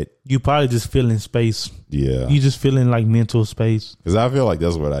 hours. So that you probably just feeling space. Yeah. You just feeling like mental space. Because I feel like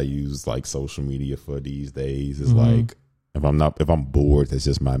that's what I use like social media for these days. It's like if I'm bored, that's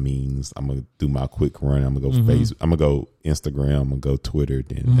just my means. I'm gonna do my quick run. I'm gonna go Facebook. I'm gonna go Instagram. I'm gonna go Twitter.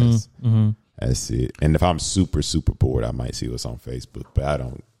 Then that's it. And if I'm super, super bored, I might see what's on Facebook. But I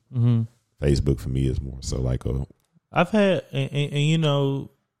don't. Facebook for me is more so like I've had, and you know,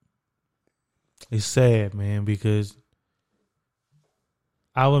 it's sad, man, because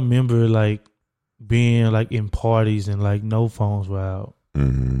I remember like being like in parties and like no phones were out,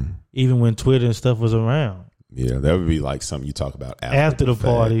 even when Twitter and stuff was around. Yeah, that would be like something you talk about after the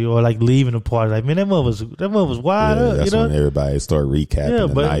party or like leaving the party. Like, man, that mother was wide up. That's you know? when everybody start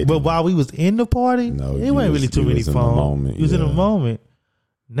recapping. Yeah, but while we was in the party, it wasn't really too many phones. You was in the moment.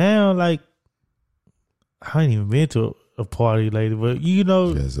 Now, like, I ain't even been to a party lately, but you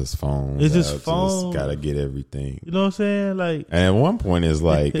know, it's just phones. It's just phones. Gotta get everything. You know what I'm saying? Like, and at one point, it's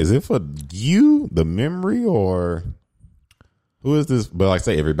like, is it for you, the memory, or who is this? But like,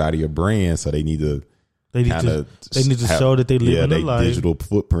 say everybody a brand, so they need to. They need to show that they live in life. Digital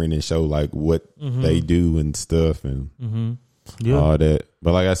footprint and show like what they do and stuff and all that.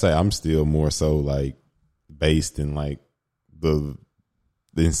 But like I say, I'm still more so like based in like the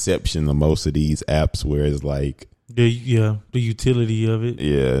inception of most of these apps, where it's like the utility of it.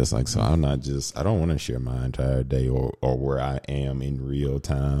 Yeah, it's like, so I don't want to share my entire day or where I am in real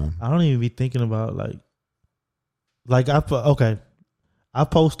time. I don't even be thinking about like I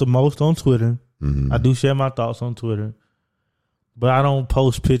post the most on Twitter. I do share my thoughts on Twitter, but I don't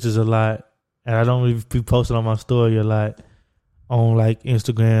post pictures a lot, and I don't really be posting on my story a lot on like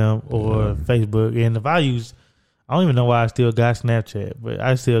Instagram or Facebook. And if I don't even know why I still got Snapchat, but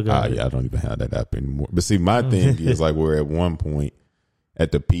I still got it. Yeah, I don't even have that app anymore. But see, my thing is like we're at one point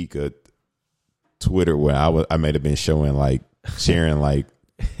at the peak of Twitter where I might have been sharing like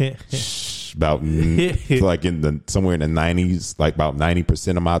about like somewhere in the 90s, like about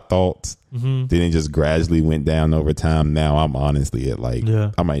 90% of my thoughts. Then it just gradually went down over time. Now I'm honestly at like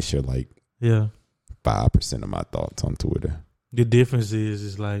I might share like 5% of my thoughts on Twitter. The difference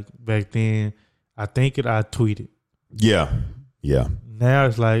is like back then I tweeted. Yeah. Now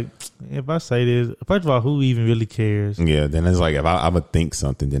it's like if I say this, first of all, who even really cares? Yeah, then it's like if I'm gonna think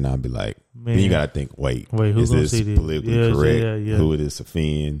something, then I'll be like, man, then you gotta think, wait, who's is this politically correct? Yeah. Who would this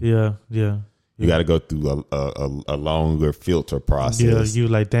offend? Yeah. You got to go through a longer filter process. Yeah, you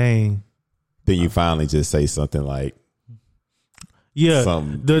like, dang. Then you finally just say something like,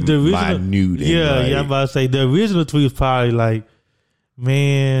 something the original, minute. I'm about to say the original tweet was probably like,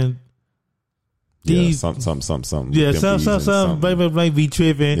 man, these something. Yeah, some might be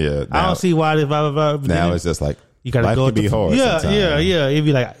tripping. Yeah, now, I don't see why this. Blah, blah, blah. Now it's just like you gotta go. Be hard. Yeah. It'd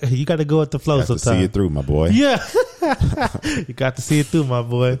be like you gotta go with the flow. Sometimes see it through, my boy. Yeah, you got to see it through, my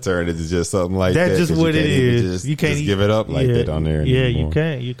boy. Turn it to just something like that. That's just what it is. You can't just give it up like that on there. Yeah, anymore.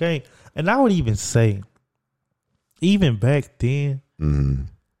 You can't. And I would even say, even back then,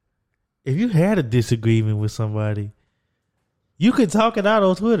 if you had a disagreement with somebody, you could talk it out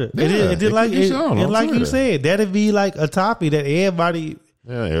on Twitter. Yeah, and then like you said, that'd be like a topic that everybody.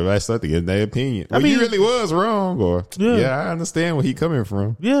 Yeah, everybody's started to get their opinion. I mean, he really was wrong, or I understand where he coming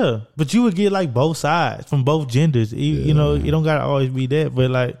from. Yeah, but you would get like both sides from both genders. You know, it don't gotta always be that, but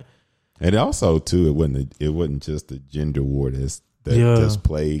like, and also too, it wasn't just the gender war that just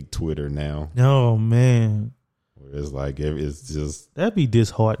plagued Twitter now. Oh man, it's like it's just that'd be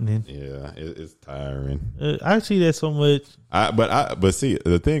disheartening. Yeah, it's tiring. I see that so much. But see,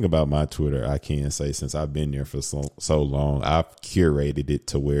 the thing about my Twitter, I can say since I've been there for so long, I've curated it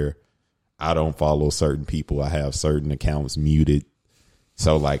to where I don't follow certain people. I have certain accounts muted,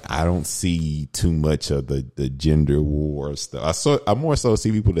 so like I don't see too much of the gender war stuff. I more so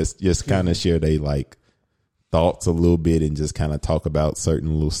see people that just kind of share they like thoughts a little bit and just kind of talk about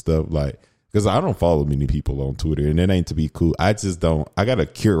certain little stuff like. Because I don't follow many people on Twitter, and it ain't to be cool. I just don't. I gotta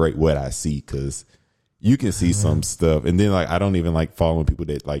curate what I see because you can see some stuff, and then like I don't even like following people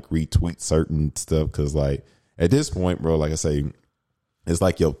that like retweet certain stuff because like at this point, bro, like I say, it's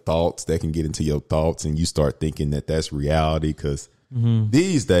like your thoughts that can get into your thoughts, and you start thinking that that's reality. Because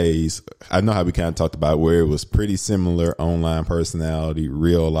these days, I know how we kind of talked about where it was pretty similar online personality,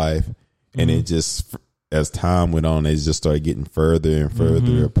 real life, and it just. As time went on, they just started getting further and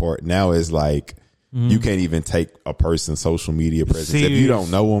further apart. Now it's like you can't even take a person's social media presence. Serious. If you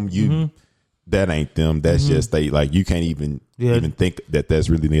don't know them, that ain't them. That's just they. Like you can't even think that that's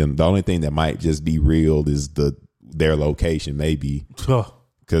really them. The only thing that might just be real is their location, maybe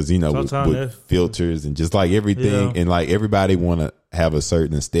because with filters and just like everything, and like everybody want to have a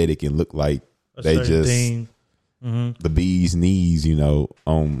certain aesthetic and look like they just. Thing. The bee's knees,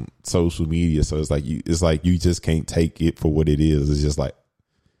 on social media. So it's like you just can't take it for what it is. It's just like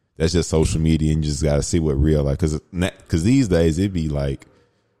that's just social media, and you just got to see what real like. Because these days it'd be like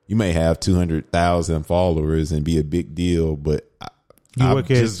you may have 200,000 followers and be a big deal, but I've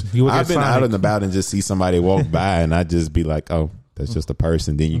been out and about and just see somebody walk by, and I just be like, oh, that's just a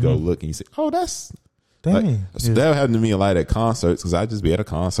person. Then you go look and you say, oh, that's dang. So that happened to me a lot at concerts because I just be at a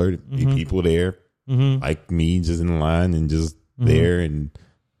concert, be people there. Like me, just in line and just there, and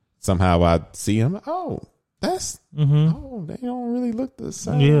somehow I see him. Oh, that's oh, they don't really look the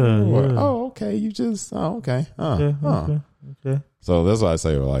same. Oh, okay, you just okay. Okay. So that's why I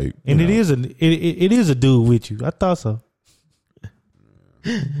say like, and it is a dude with you. I thought so.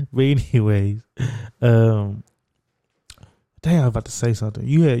 But anyways, dang, I was about to say something.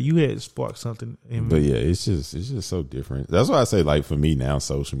 You had sparked something in me. But yeah, it's just so different. That's why I say like for me now,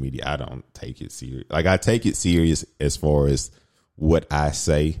 social media, I don't take it serious. Like I take it serious as far as what I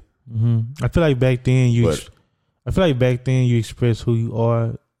say. I feel like back then you express who you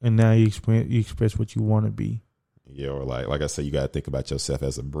are, and now you express what you want to be. Yeah, or like I said, you got to think about yourself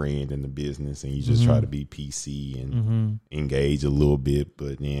as a brand in the business, and you just try to be PC and engage a little bit.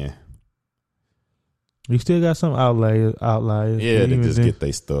 But yeah. You still got some outliers. Yeah, they just get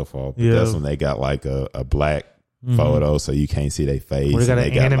their stuff off. But that's when they got like a black photo, so you can't see their face. Or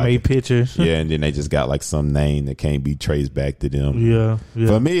they got anime pictures. Yeah, and then they just got like some name that can't be traced back to them. Yeah.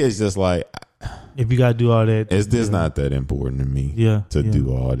 For me, it's just like if you got to do all that, it's just not that important to me. To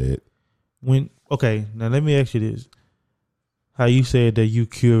do all that. Now let me ask you this: how you said that you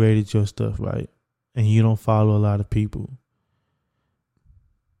curated your stuff, right? And you don't follow a lot of people.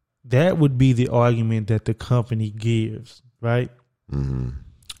 that would be the argument that the company gives, right? Mm-hmm.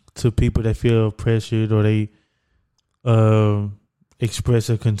 To people that feel pressured or they express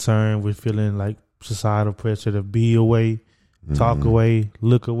a concern with feeling like societal pressure to be away, talk away,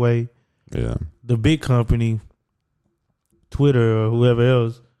 look away. Yeah. The big company, Twitter or whoever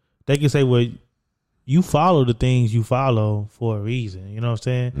else, they can say, well, you follow the things you follow for a reason. You know what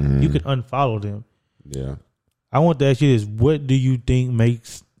I'm saying? You can unfollow them. Yeah. I want to ask you this. What do you think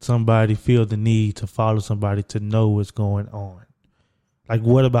makes somebody feel the need to follow somebody to know what's going on? Like,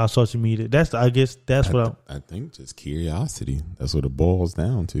 what about social media? I think just curiosity. That's what it boils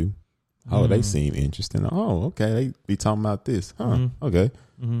down to. Oh, they seem interesting. Oh, okay. They be talking about this. Huh. Okay.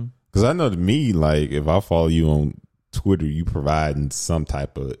 Because I know to me, like, if I follow you on Twitter, you providing some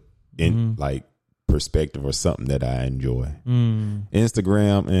type of like perspective or something that I enjoy.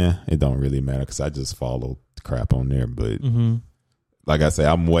 Instagram, it don't really matter because I just follow the crap on there. But like I say,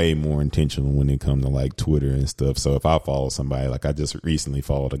 I'm way more intentional when it comes to like Twitter and stuff. So if I follow somebody, like I just recently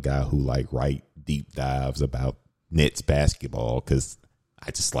followed a guy who like write deep dives about Nets basketball because I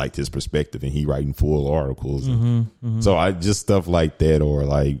just liked his perspective and he writing full articles. So I just stuff like that, or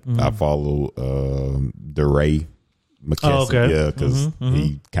like I follow DeRay McKesson, yeah, because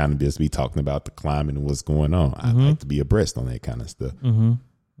he kind of just be talking about the climate and what's going on. I like to be abreast on that kind of stuff.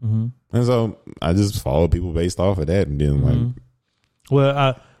 And so I just follow people based off of that, and then like.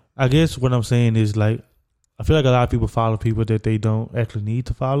 Well, I guess what I'm saying is like I feel like a lot of people follow people that they don't actually need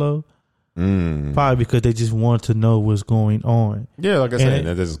to follow. Probably because they just want to know what's going on. Yeah, like I said,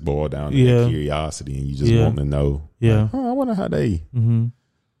 that just boil down to that curiosity, and you just want to know. Yeah, like, I wonder how they.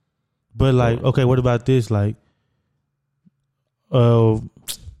 But like, okay, what about this? Like, what's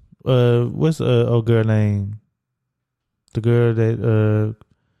old girl name? The girl that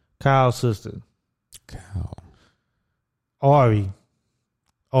Kyle's sister. Kyle. Ari.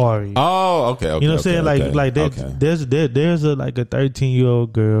 Oh, okay. You know what I'm saying? Like that. There's a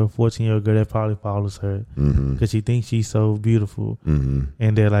 13-year-old girl, 14-year-old girl that probably follows her because she thinks she's so beautiful, and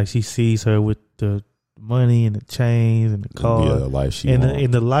that like she sees her with the money and the chains and the car, the life she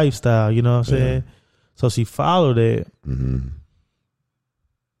and the lifestyle. You know what I'm saying? So she followed it, and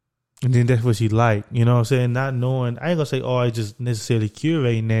then that's what she liked. You know what I'm saying? Not knowing, I ain't gonna say I just necessarily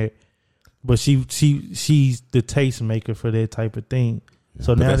curating that, but she's the tastemaker for that type of thing. Yeah,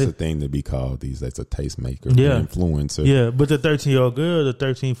 so now that's the thing to be called these days, a tastemaker, influencer. Yeah, but the 13-year-old girl, the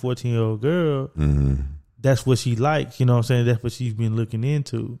 13, 14-year-old girl, that's what she likes. You know what I'm saying? That's what she's been looking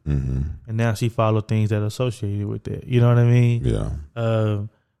into. And now she follow things that are associated with that. You know what I mean? Yeah.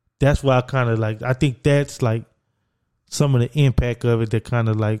 That's why I kind of like, I think that's like some of the impact of it that kind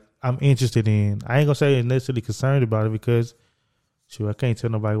of like I'm interested in. I ain't going to say I'm necessarily concerned about it because I can't tell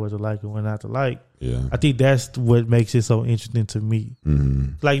nobody what to like and what not to like. Yeah, I think that's what makes it so interesting to me.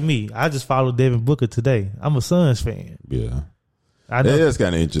 Like me, I just followed Devin Booker today. I'm a Suns fan. Yeah, it is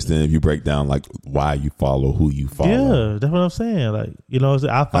kind of interesting if you break down like why you follow who you follow. Yeah, that's what I'm saying. Like, you know,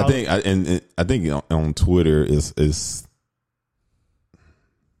 I think on Twitter is.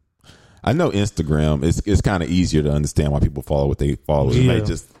 I know Instagram it's kind of easier to understand why people follow what they follow. It may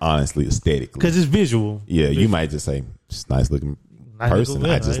just honestly aesthetically because it's visual. Yeah, you might just say it's nice looking person.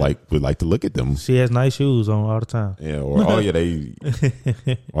 I just would like to look at them. She has nice shoes on all the time. Yeah, or they,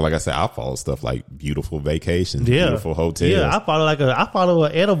 or like I said, I follow stuff like beautiful vacations, beautiful hotels. Yeah, I follow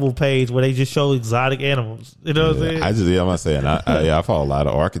an animal page where they just show exotic animals. You know what I'm saying? I'm not saying I follow a lot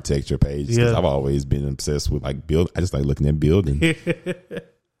of architecture pages because I've always been obsessed with like build. I just like looking at buildings.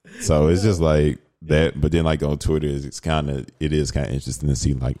 So it's just like that, but then like on Twitter, it is kind of interesting to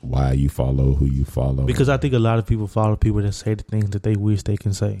see like why you follow who you follow. Because I think a lot of people follow people that say the things that they wish they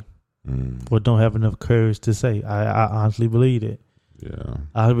can say, or don't have enough courage to say. I honestly believe that. Yeah,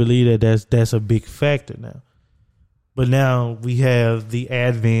 I believe that's a big factor now. But now we have the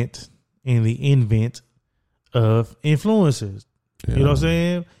advent and the invent of influencers. Yeah. You know what I'm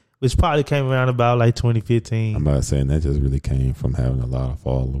saying? Which probably came around about like 2015. I'm not saying that just really came from having a lot of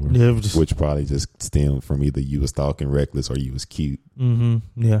followers, which probably just stemmed from either you was talking reckless or you was cute.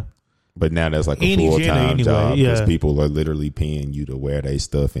 Yeah. But now that's like a full-time job because people are literally paying you to wear their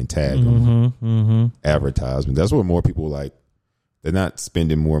stuff and tag them. Advertisement. That's what more people like. They're not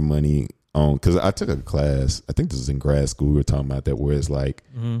spending more money on, because I took a class, I think this was in grad school, we were talking about that, where it's like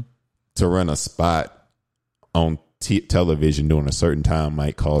to run a spot on television during a certain time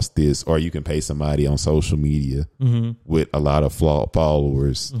might cost this, or you can pay somebody on social media with a lot of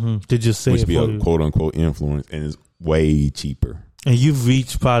followers to just say, which be a quote unquote influence, and it's way cheaper. And you've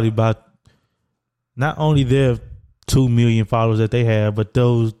reached probably about not only their 2 million followers that they have, but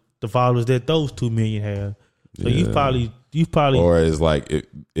the followers that those 2 million have. So you probably You probably, or it's like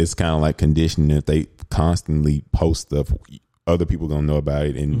it's kind of like conditioning. If they constantly post stuff, other people gonna know about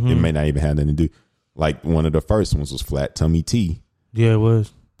it, and it may not even have nothing to do. Like one of the first ones was Flat Tummy Tea. Yeah, it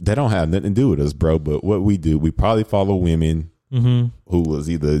was. They don't have nothing to do with us, bro. But what we do, we probably follow women who was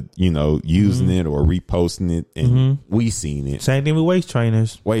either using it or reposting it, and we seen it. Same thing with waist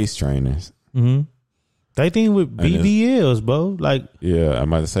trainers. They think with BBLs, bro. Like, yeah,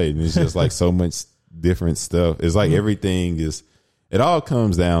 I'm about to say, it's just like so much different stuff. It's like everything is. It all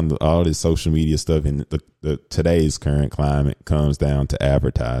comes down to all this social media stuff, and the today's current climate comes down to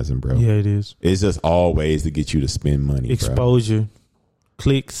advertising, bro. Yeah, it is. It's just all ways to get you to spend money, exposure, bro.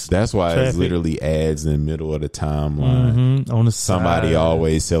 Clicks. That's why traffic. It's literally ads in the middle of the timeline. On the somebody side.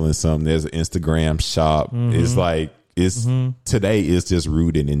 always selling something. There's an Instagram shop. It's like today is just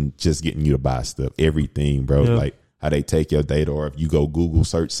rooted in just getting you to buy stuff. Everything, bro. Yeah. Like how they take your data, or if you go Google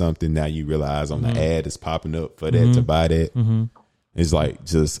search something, now you realize on the ad is popping up for that to buy that. It's like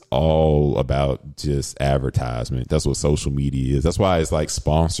just all about just advertisement. That's what social media is. That's why it's like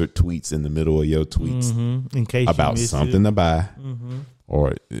sponsored tweets in the middle of your tweets in case about something to buy.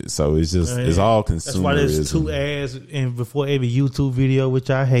 Or so it's just it's all consumerism. That's why there's 2 ads in before every YouTube video, which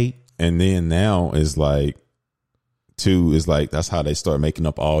I hate. And then now it's like 2 is like that's how they start making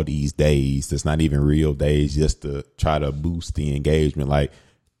up all these days. That's not even real days, just to try to boost the engagement. Like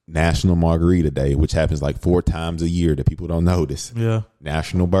National Margarita Day, which happens like 4 times a year that people don't notice. Yeah.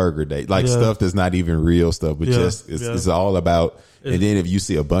 National Burger Day, like stuff that's not even real stuff, but just it's all about. And then if you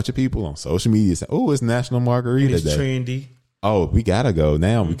see a bunch of people on social media saying, "Oh, it's National Margarita It's Day," trendy. Oh, we gotta go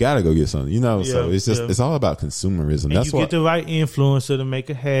now. We gotta go get something. So it's just it's all about consumerism. And that's you why get the right influencer to make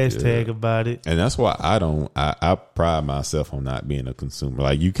a hashtag about it. And that's why I pride myself on not being a consumer.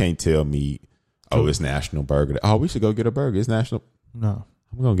 Like you can't tell me, oh, it's National Burger Day. Oh, we should go get a burger. It's National. No.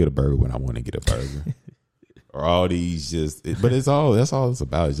 I'm gonna get a burger when I want to get a burger. Or all these but that's all it's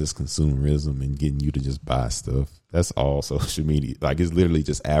about is just consumerism and getting you to just buy stuff. That's all social media. Like it's literally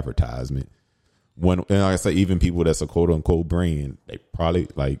just advertisement. And like I say, even people that's a quote unquote brand, they probably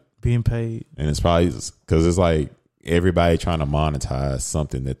like being paid. And it's probably because it's like everybody trying to monetize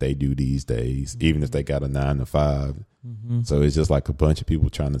something that they do these days, even if they got a 9 to 5. So it's just like a bunch of people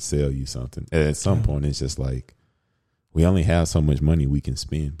trying to sell you something. And at some point, it's just like, we only have so much money we can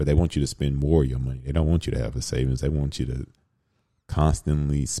spend, but they want you to spend more of your money. They don't want you to have a savings. They want you to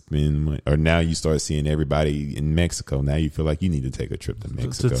constantly spend money. Or now you start seeing everybody in Mexico. Now you feel like you need to take a trip to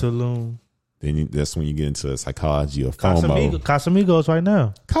Mexico. To Tulum. Then that's when you get into the psychology of FOMO. Casamigos right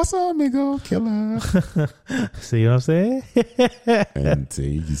now. Casamigo killer. See what I'm saying? And see,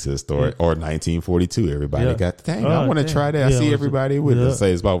 you just start, or 1942. Everybody got, dang, I want to try that. I see everybody with it.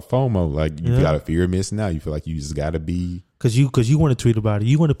 Say it's about FOMO. Like you got a fear of missing out. You feel like you just got to be. Because you want to tweet about it.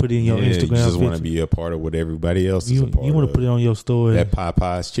 You want to put it in your Instagram. You just want to be a part of what everybody else is a part of. You want to put it on your story. That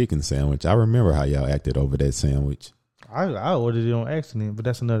Popeye's chicken sandwich. I remember how y'all acted over that sandwich. I ordered it on accident, but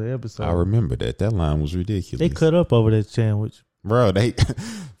that's another episode. I remember that. That line was ridiculous. They cut up over that sandwich. Bro, they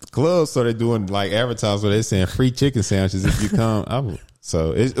clubs started doing like advertisements where they saying free chicken sandwiches if you come.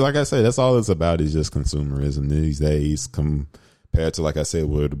 So it's like I said, that's all it's about is just consumerism these days compared to, like I said,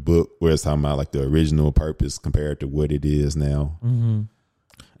 where the book where it's talking about like the original purpose compared to what it is now.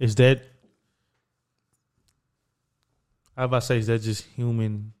 Is that I was about to say, is that just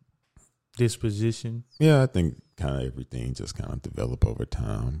human disposition? Yeah, I think kind of everything just kind of develop over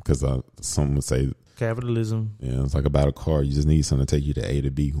time because some would say capitalism. Yeah, it's like about a car. You just need something to take you to A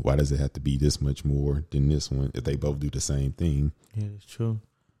to B. Why does it have to be this much more than this one if they both do the same thing? Yeah, it's true.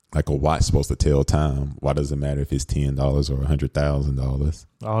 Like a watch supposed to tell time. Why does it matter if it's $10 or $100,000?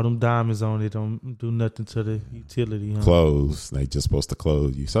 All them diamonds on it don't do nothing to the utility. Huh? Clothes, they just supposed to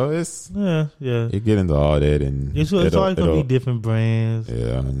clothe you. So it's yeah. You get into all that, and it's always gonna be different brands.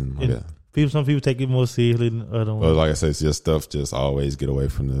 Yeah, some people take it more seriously than other ones. Well, like I said, it's just stuff. Just always get away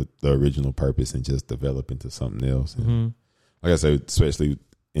from the original purpose and just develop into something else. And like I said, especially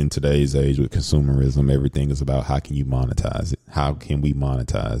in today's age with consumerism, everything is about how can you monetize it? How can we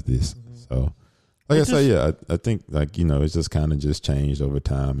monetize this? So, like I say, I think like it's just kind of just changed over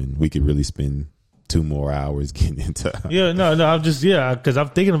time, and we could really spend 2 more hours getting into. No, I'm just because I'm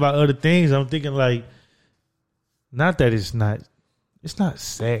thinking about other things. I'm thinking like, not that it's not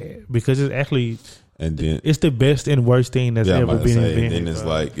sad because it's actually, and then it's the best and worst thing that's ever been invented. And then it's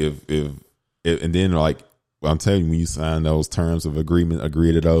like if and then like I'm telling you, when you sign those terms of agreement,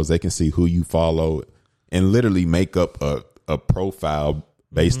 agree to those, they can see who you follow and literally make up a profile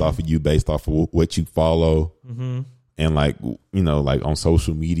based off of you, based off of what you follow, and like like on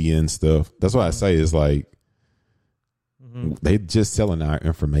social media and stuff. That's why I say it's like they just selling our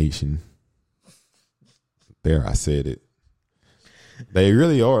information. There, I said it. They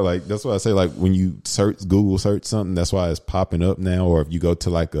really are. Like, that's what I say. Like, when you Google search something, that's why it's popping up now. Or if you go to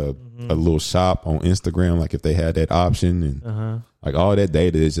like a little shop on Instagram, like if they had that option, and like all that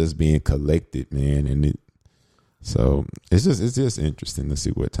data is just being collected, man. And so it's just interesting to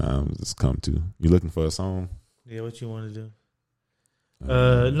see what times it's come to. You looking for a song? Yeah, what you want to do?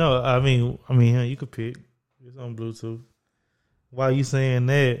 No, I mean, you could pick. It's on Bluetooth. While you saying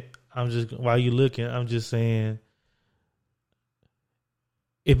that, while you looking, I'm just saying,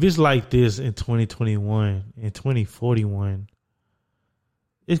 if it's like this in 2021 and 2041,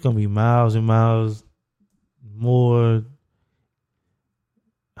 it's gonna be miles and miles more,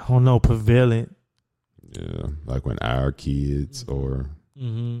 I don't know, prevalent. Yeah, like when our kids or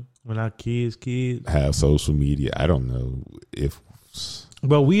when our kids have social media. I don't know if,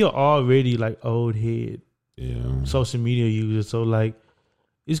 but we are already like old head social media users. So like,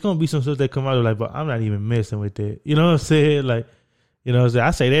 it's gonna be some stuff that come out of like, but I'm not even messing with that. You know what I'm saying? Like, you know what I'm saying?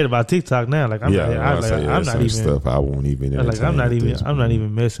 I say that about TikTok now. Like, I'm not even stuff I won't even. Like, I'm not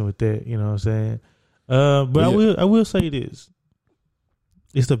even messing with that. You know what I'm saying? But I will say this: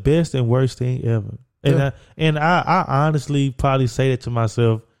 it's the best and worst thing ever. And I honestly probably say that to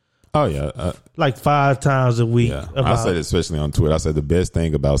myself. Oh yeah, like 5 times a week. Yeah, I say it especially on Twitter. I said the best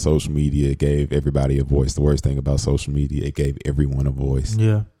thing about social media, it gave everybody a voice. The worst thing about social media, it gave everyone a voice.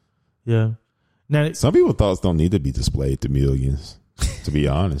 Yeah, yeah. Now, some people's thoughts don't need to be displayed to millions. To be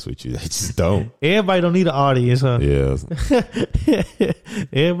honest with you, they just don't. Everybody don't need an audience, huh? Yeah.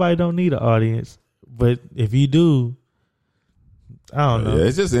 Everybody don't need an audience, but if you do, I don't know. Yeah,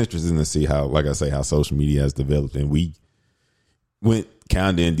 it's just interesting to see how, like I say, how social media has developed, and we went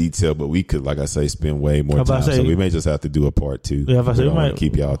kind of in detail, but we could, like I say, spend way more time. So we may just have to do a part 2. Yeah, we don't want to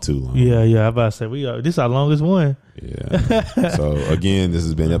keep y'all too long. Yeah. I'm about to say this is our longest one. Yeah. So again, this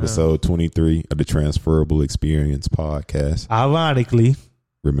has been episode 23 of the Transferable Experience podcast. Ironically,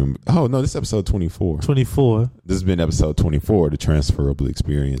 remember? Oh no, this is episode 24. 24. This has been episode 24 of the Transferable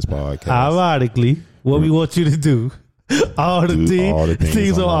Experience podcast. Ironically, what we want you to do. All the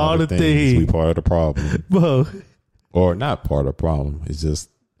things on all the things. We part of the problem. Bro. Or not part of the problem. It's just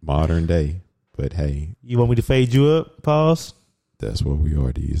modern day. But hey. You want me to fade you up? Pause. That's where we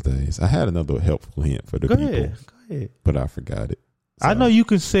are these days. I had another helpful hint for the people. Go ahead. But I forgot it. So, I know you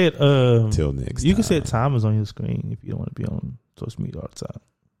can set till next you can set timers on your screen if you don't want to be on social media all the time.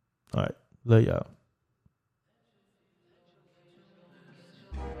 All right. Love y'all.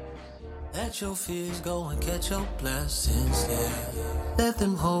 Let your fears go and catch your blessings, yeah. Let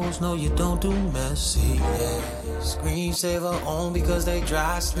them hoes know you don't do messy, yeah. Screensaver on because they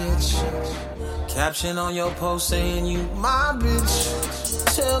dry snitch. Caption on your post saying you my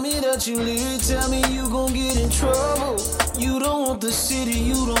bitch. Tell me that you leave, tell me you gon' get in trouble. You don't want the city,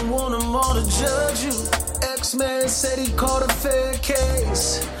 you don't want them all to judge you. X-Man said he caught a fair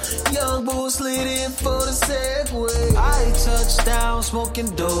case. Young bull slid in for the Segway. I touchdown, smoking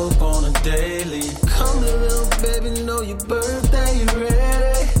dope on a daily. Come to little baby, know your birthday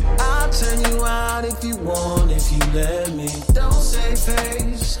ready. I'll turn you out if you want, if you let me. Don't say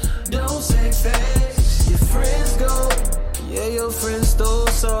face, don't say face. Your friends go, yeah, your friends stole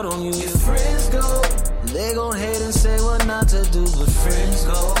salt on you. Your friends go, they gon' hate and say what not to do, but friends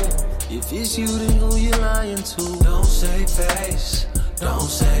go. If it's you, then who you lying to? Don't say face, don't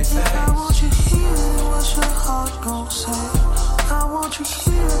say face. If I want you here, then what's your heart gon' say? I want you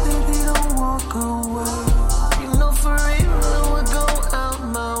here, baby, don't walk away. You know for real.